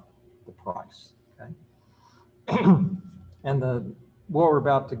above the price. Okay. And what we're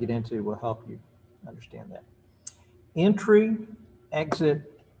about to get into will help you understand that. Entry,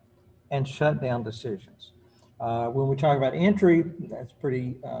 exit, and shutdown decisions. When we talk about entry, that's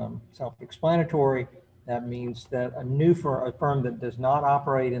pretty self-explanatory. That means that a firm that does not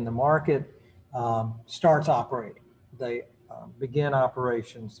operate in the market starts operating. They begin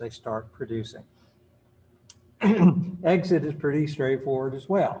operations, they start producing. Exit is pretty straightforward as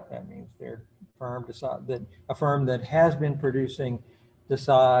well. That means a firm that has been producing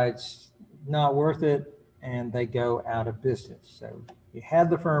decides not worth it, and they go out of business. So you had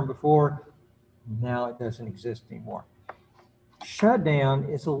the firm before, now it doesn't exist anymore. Shutdown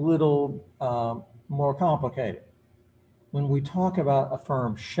is a little more complicated. When we talk about a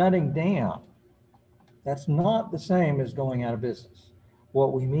firm shutting down, that's not the same as going out of business.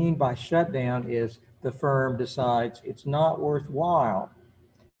 What we mean by shutdown is the firm decides it's not worthwhile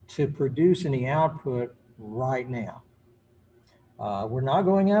to produce any output right now. We're not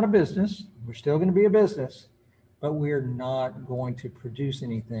going out of business. We're still going to be a business, but we're not going to produce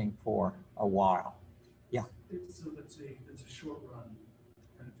anything for a while. Yeah. So that's a short run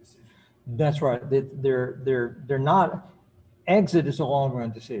kind of decision. That's right. They're not. Exit is a long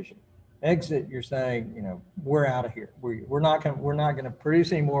run decision. Exit, you're saying, we're out of here. We're not going to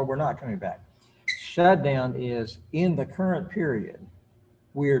produce anymore. We're not coming back. Shutdown is in the current period,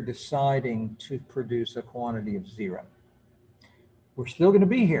 we're deciding to produce a quantity of zero. We're still going to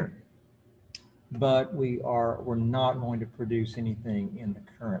be here, but we're not going to produce anything in the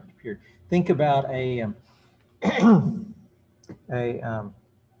current period. Think about a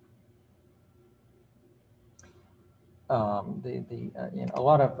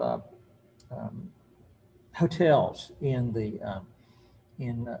lot of hotels in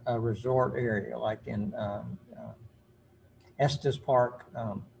a resort area, like in Estes Park,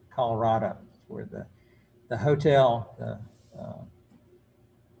 Colorado, where the hotel,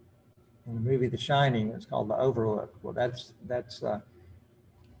 in the movie The Shining, it's called the Overlook. Well, that's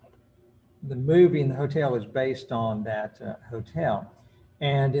the movie, and the hotel is based on that hotel.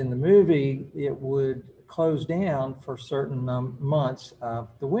 And in the movie, it would close down for certain months of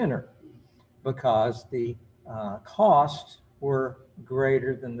the winter because the costs were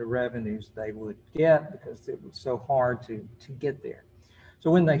greater than the revenues they would get because it was so hard to get there.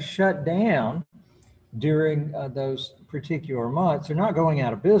 So when they shut down during those particular months, they're not going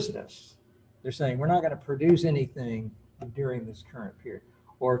out of business. They're saying, we're not going to produce anything during this current period.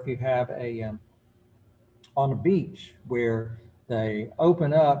 Or if you have on a beach where they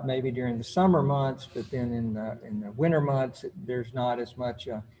open up maybe during the summer months, but then in the winter months, there's not as much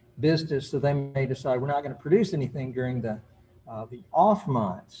business. So they may decide we're not going to produce anything during the off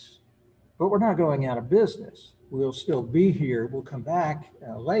months, but we're not going out of business. We'll still be here. We'll come back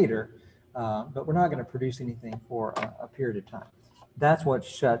later, but we're not going to produce anything for a period of time. That's what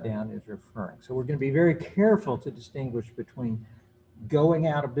shutdown is referring. So we're going to be very careful to distinguish between going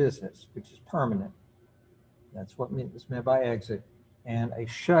out of business, which is permanent. That's what is meant by exit, and a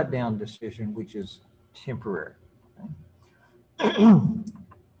shutdown decision, which is temporary. Okay?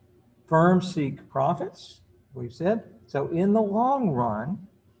 Firms seek profits, we've said. So in the long run,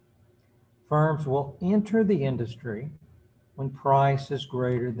 firms will enter the industry when price is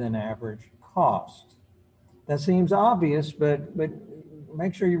greater than average cost. That seems obvious, but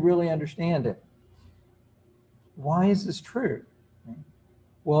make sure you really understand it. Why is this true?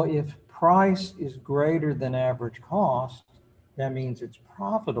 Well, if price is greater than average cost, that means it's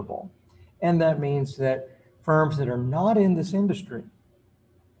profitable. And that means that firms that are not in this industry,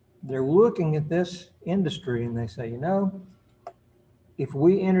 they're looking at this industry and they say, you know, if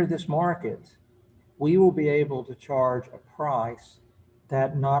we enter this market, we will be able to charge a price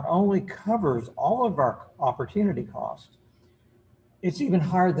that not only covers all of our opportunity costs, it's even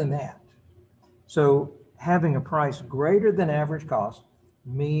higher than that. So having a price greater than average cost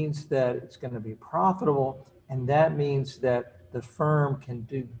means that it's going to be profitable, and that means that the firm can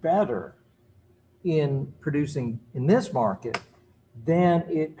do better in producing in this market than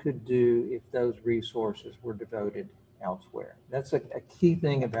it could do if those resources were devoted elsewhere. That's a key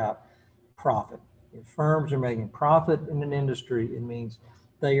thing about profit. If firms are making profit in an industry, it means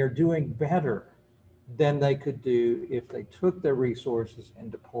they are doing better than they could do if they took their resources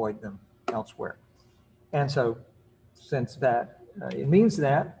and deployed them elsewhere. And so since that, it means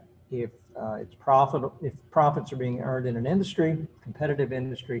that if it's profitable, if profits are being earned in an industry, competitive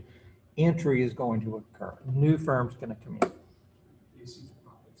industry, entry is going to occur. New firms going to come in. They see the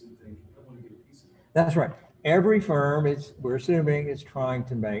profits and think, I want to get a piece of that. That's right. Every firm we're assuming is trying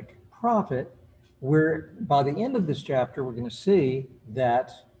to make profit. By the end of this chapter, we're going to see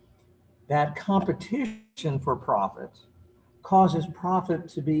that that competition for profit causes profit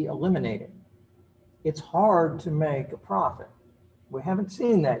to be eliminated. It's hard to make a profit. We haven't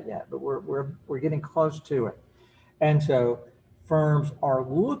seen that yet, but we're getting close to it. And so firms are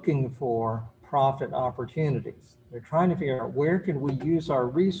looking for profit opportunities. They're trying to figure out where can we use our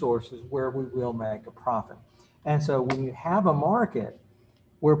resources where we will make a profit. And so when you have a market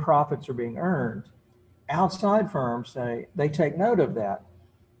where profits are being earned, outside firms say, they take note of that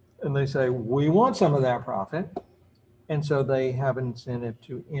and they say, we want some of that profit. And so they have an incentive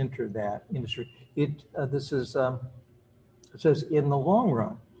to enter that industry. It says in the long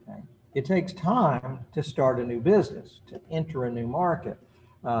run, okay? It takes time to start a new business, to enter a new market.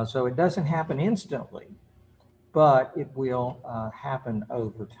 So it doesn't happen instantly, but it will happen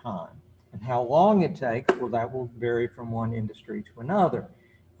over time. And how long it takes, well, that will vary from one industry to another.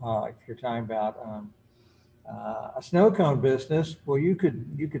 If you're talking about a snow cone business, well, you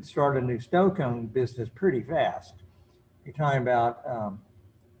could start a new snow cone business pretty fast. If you're talking about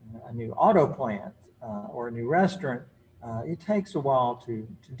a new auto plant or a new restaurant, it takes a while to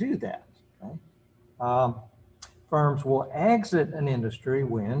do that. Okay? Firms will exit an industry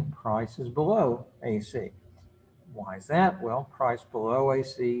when price is below AC. Why is that? Well, price below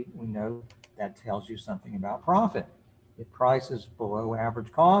AC, we know that tells you something about profit. If price is below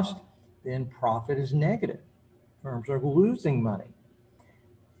average cost, then profit is negative. Firms are losing money.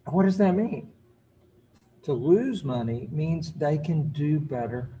 And what does that mean? To lose money means they can do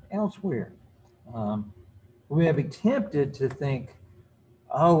better elsewhere. We may be tempted to think,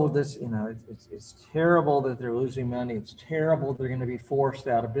 oh, this, it's terrible that they're losing money. It's terrible they're going to be forced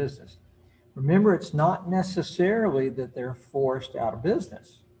out of business. Remember, it's not necessarily that they're forced out of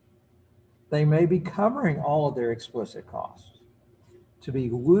business. They may be covering all of their explicit costs. To be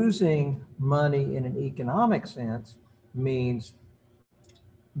losing money in an economic sense means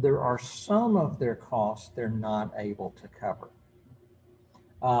there are some of their costs they're not able to cover.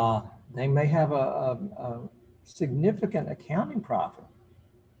 They may have a significant accounting profit,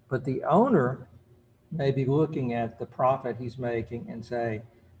 but the owner may be looking at the profit he's making and say,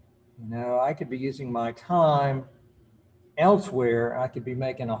 I could be using my time elsewhere. I could be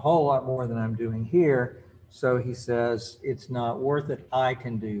making a whole lot more than I'm doing here. So he says, it's not worth it. I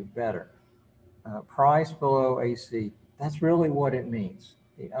can do better. Price below AC, That's really what it means.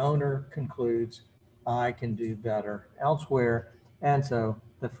 The owner concludes, I can do better elsewhere, and so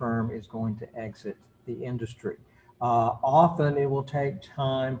the firm is going to exit the industry. Often it will take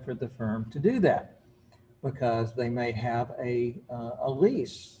time for the firm to do that because they may have a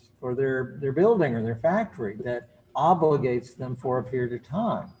lease for their building or their factory that obligates them for a period of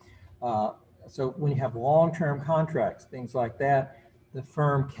time. So when you have long-term contracts, things like that, the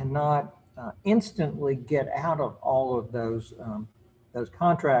firm cannot instantly get out of all of those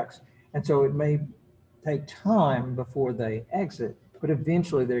contracts. And so it may take time before they exit, but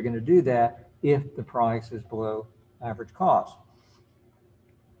eventually they're going to do that if the price is below average cost.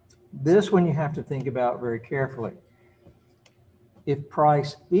 This one you have to think about very carefully. If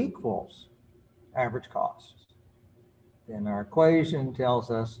price equals average cost, then our equation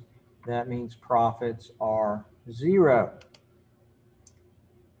tells us that means profits are zero.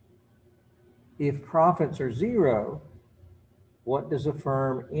 If profits are zero, what does a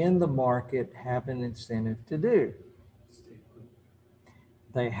firm in the market have an incentive to do? Stay put.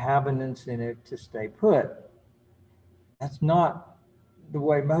 They have an incentive to stay put. That's not the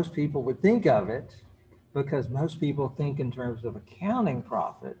way most people would think of it, because most people think in terms of accounting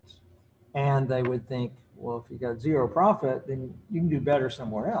profits, and they would think, well, if you got zero profit, then you can do better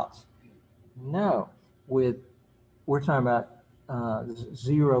somewhere else. No, we're talking about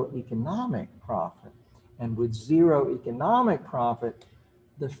zero economic profit. And with zero economic profit,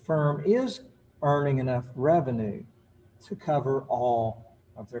 the firm is earning enough revenue to cover all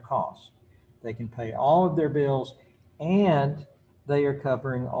of their costs. They can pay all of their bills, and they are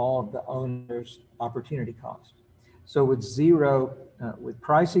covering all of the owner's opportunity cost. So with zero, with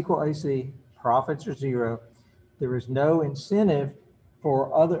price equal AC, profits are zero, there is no incentive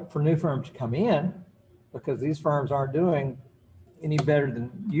for new firms to come in, because these firms aren't doing any better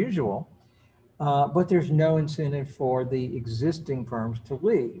than usual. But there's no incentive for the existing firms to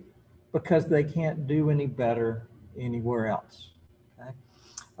leave because they can't do any better anywhere else.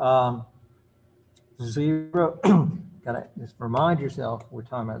 Okay? Zero, gotta just remind yourself, we're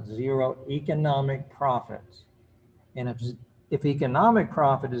talking about zero economic profits. And if economic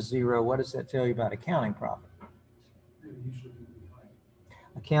profit is zero, what does that tell you about accounting profit? They're usually going to be high.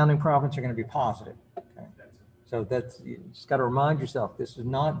 Accounting profits are going to be positive. Okay? That's it. So you just got to remind yourself, this is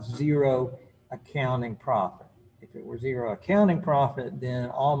not zero accounting profit. If it were zero accounting profit, then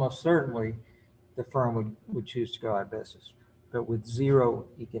almost certainly the firm would choose to go out of business. But with zero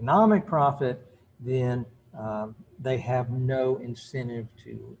economic profit, then they have no incentive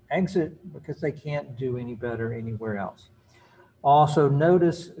to exit because they can't do any better anywhere else. Also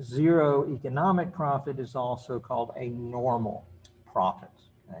notice zero economic profit is also called a normal profit.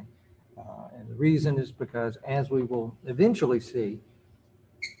 Okay? And the reason is because, as we will eventually see,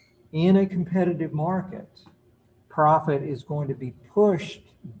 in a competitive market, profit is going to be pushed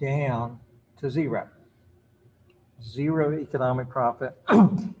down to zero. Zero economic profit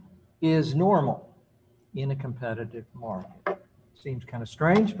is normal in a competitive market. Seems kind of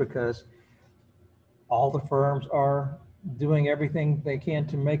strange because all the firms are doing everything they can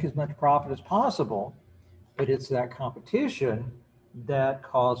to make as much profit as possible, but it's that competition that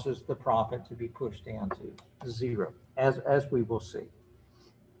causes the profit to be pushed down to zero, as we will see.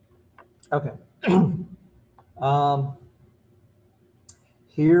 Okay.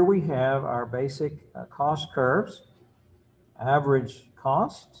 Here we have our basic cost curves. Average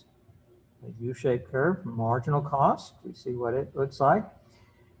cost, a U-shaped curve, marginal cost, we see what it looks like.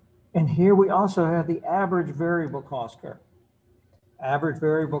 And here we also have the average variable cost curve. Average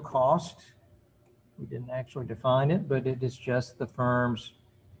variable cost, we didn't actually define it, but it is just the firm's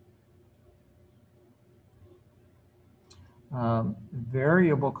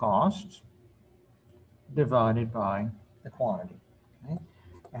variable cost divided by the quantity. Okay?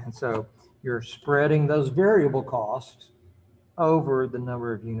 And so you're spreading those variable costs over the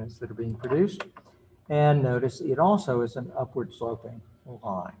number of units that are being produced. And notice it also is an upward sloping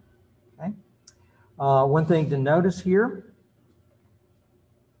line. Okay? One thing to notice here,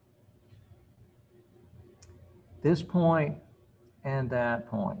 this point and that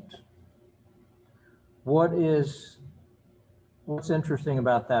point. What's interesting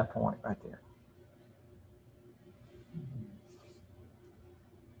about that point right there?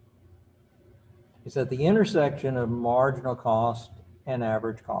 It's at the intersection of marginal cost and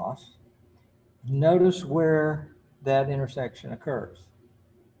average cost. Notice where that intersection occurs.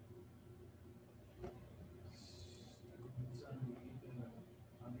 It's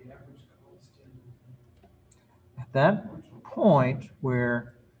on the average cost. At that point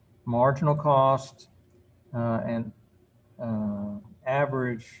where marginal cost and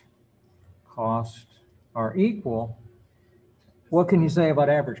average cost are equal, What can you say about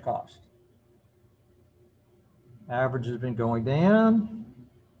average cost? Average has been going down.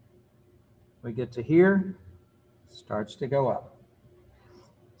 We get to here, starts to go up.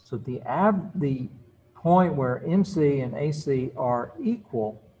 So the point where MC and AC are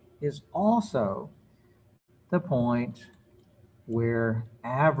equal is also the point where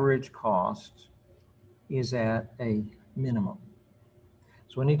average cost is at a minimum.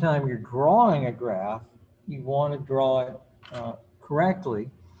 So anytime you're drawing a graph, you want to draw it correctly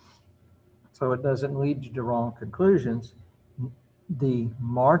so it doesn't lead you to wrong conclusions. The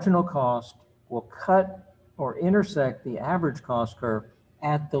marginal cost will cut or intersect the average cost curve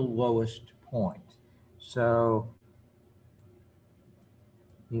at the lowest point. So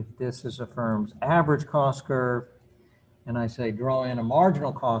if this is a firm's average cost curve, and I say draw in a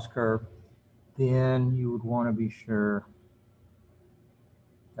marginal cost curve, then you would want to be sure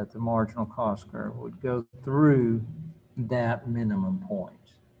that the marginal cost curve would go through that minimum point.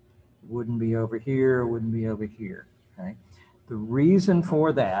 It wouldn't be over here, it wouldn't be over here, okay? The reason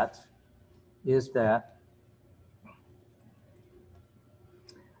for that is that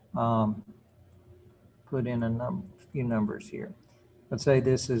put in a few numbers here. Let's say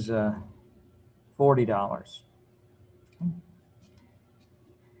this is $40.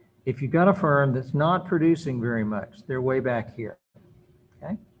 If you've got a firm that's not producing very much, they're way back here,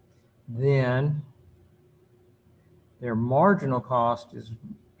 okay? Then their marginal cost is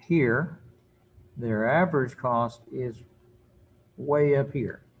here. Their average cost is way up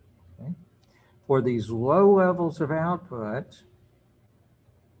here, okay? For these low levels of output,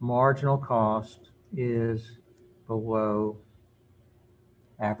 marginal cost is below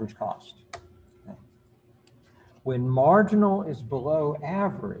average cost. Okay. When marginal is below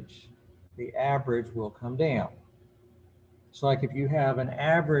average, the average will come down. It's like if you have an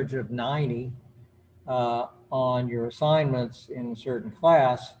average of 90 on your assignments in a certain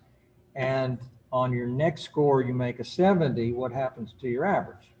class, and on your next score you make a 70, what happens to your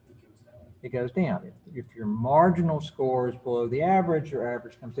average? It goes down. If your marginal score is below the average, your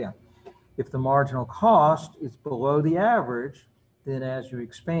average comes down. If the marginal cost is below the average, then as you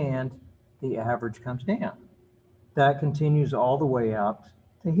expand, the average comes down. That continues all the way out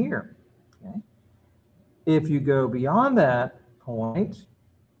to here. Okay? If you go beyond that point,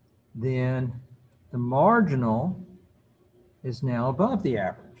 then the marginal is now above the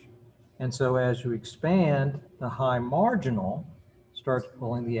average. And so as you expand, the high marginal starts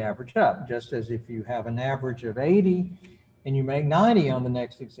pulling the average up, just as if you have an average of 80 and you make 90 on the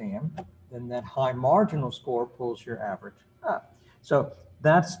next exam, then that high marginal score pulls your average up. So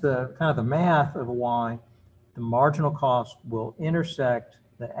that's the kind of the math of why the marginal cost will intersect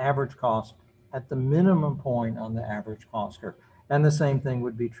the average cost at the minimum point on the average cost curve. And the same thing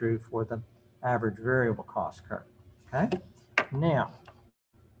would be true for the average variable cost curve. Okay, now,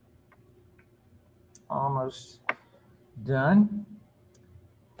 almost done.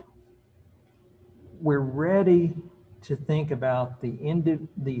 We're ready to think about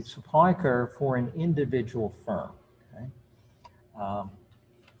the supply curve for an individual firm. Okay?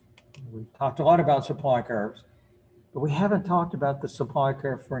 We've talked a lot about supply curves, but we haven't talked about the supply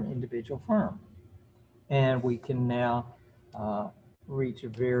curve for an individual firm. And we can now reach a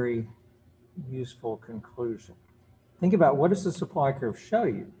very useful conclusion. Think about, what does the supply curve show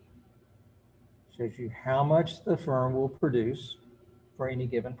you? It shows you how much the firm will produce for any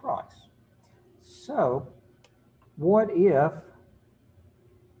given price. So what if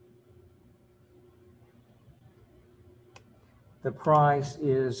the price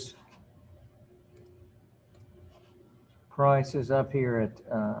is up here at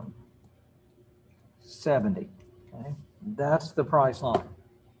 70, okay? That's the price line,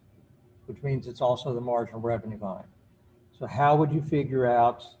 which means it's also the marginal revenue line. So how would you figure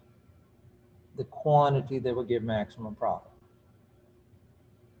out the quantity that would give maximum profit?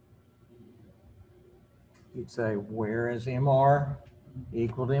 You'd say, where is MR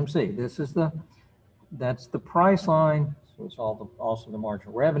equal to MC? That's the price line, so it's also the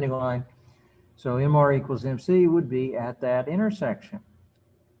marginal revenue line. So MR equals MC would be at that intersection.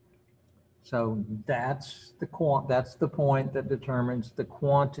 So that's the point that determines the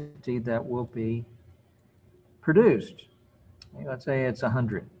quantity that will be produced. Let's say it's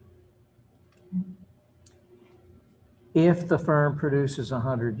 100. If the firm produces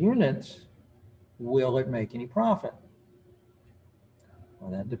 100 units, will it make any profit? Well,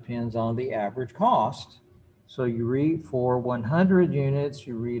 that depends on the average cost. So you read for 100 units,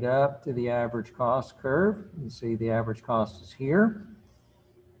 you read up to the average cost curve. You see the average cost is here.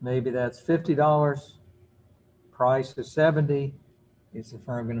 Maybe that's $50. Price is 70. Is the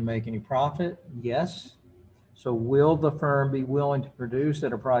firm going to make any profit? Yes. So will the firm be willing to produce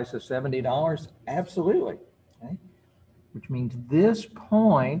at a price of $70? Absolutely. Okay. Which means this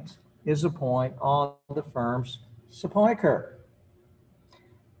point is a point on the firm's supply curve,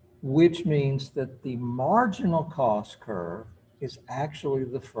 which means that the marginal cost curve is actually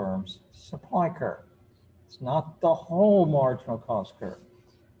the firm's supply curve. It's not the whole marginal cost curve,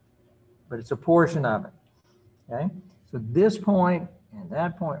 but it's a portion of it. Okay, so this point and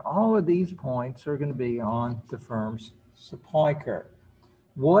that point, all of these points are going to be on the firm's supply curve.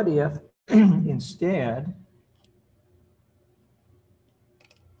 What if instead,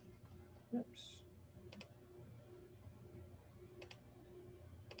 oops,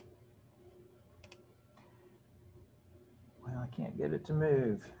 well, I can't get it to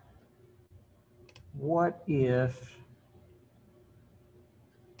move. What if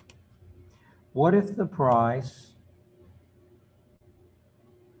the price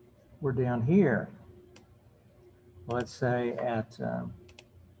were down here, let's say at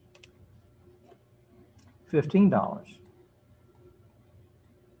 $15?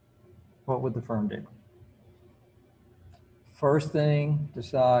 What would the firm do? First thing,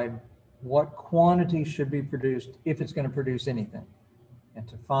 decide what quantity should be produced if it's going to produce anything. And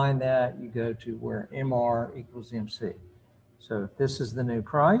to find that, you go to where MR equals MC. So if this is the new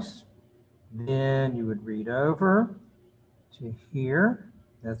price, then you would read over to here.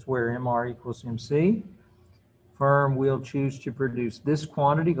 That's where MR equals MC. Firm will choose to produce this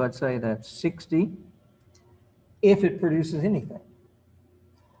quantity. Let's say that's 60, if it produces anything.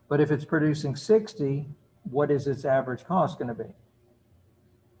 But if it's producing 60, what is its average cost going to be?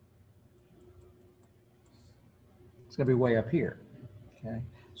 It's going to be way up here. Okay.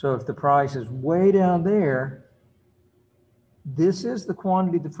 So if the price is way down there, this is the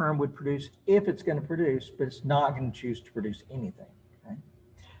quantity the firm would produce if it's going to produce, but it's not going to choose to produce anything. Okay.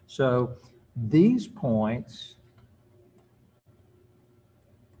 So these points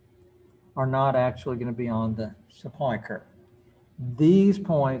are not actually going to be on the supply curve. These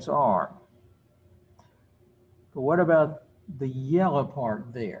points are. But what about the yellow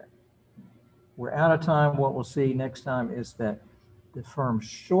part there? We're out of time. What we'll see next time is that the firm's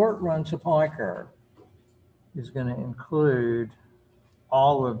short-run supply curve is going to include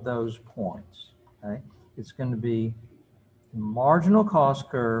all of those points. Okay, it's going to be the marginal cost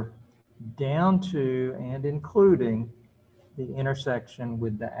curve down to and including the intersection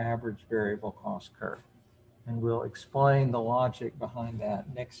with the average variable cost curve. And we'll explain the logic behind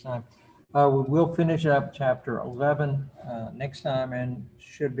that next time. We will finish up chapter 11 next time and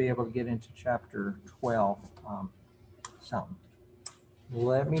should be able to get into chapter 12 some.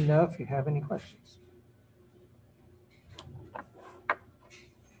 Let me know if you have any questions. My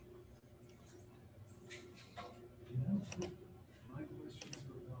questions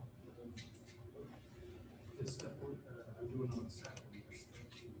are about this stuff I'm doing on Saturday.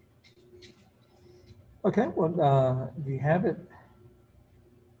 Okay, well, do you have it?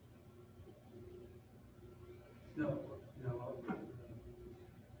 No,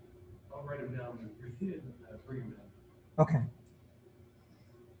 I'll write them down and bring them down. Okay.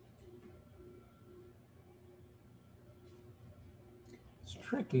 It's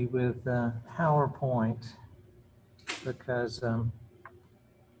tricky with PowerPoint because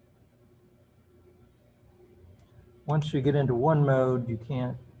once you get into one mode,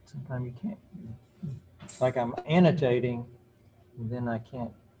 sometimes you can't. It's like I'm annotating, and then I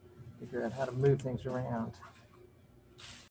can't figure out how to move things around.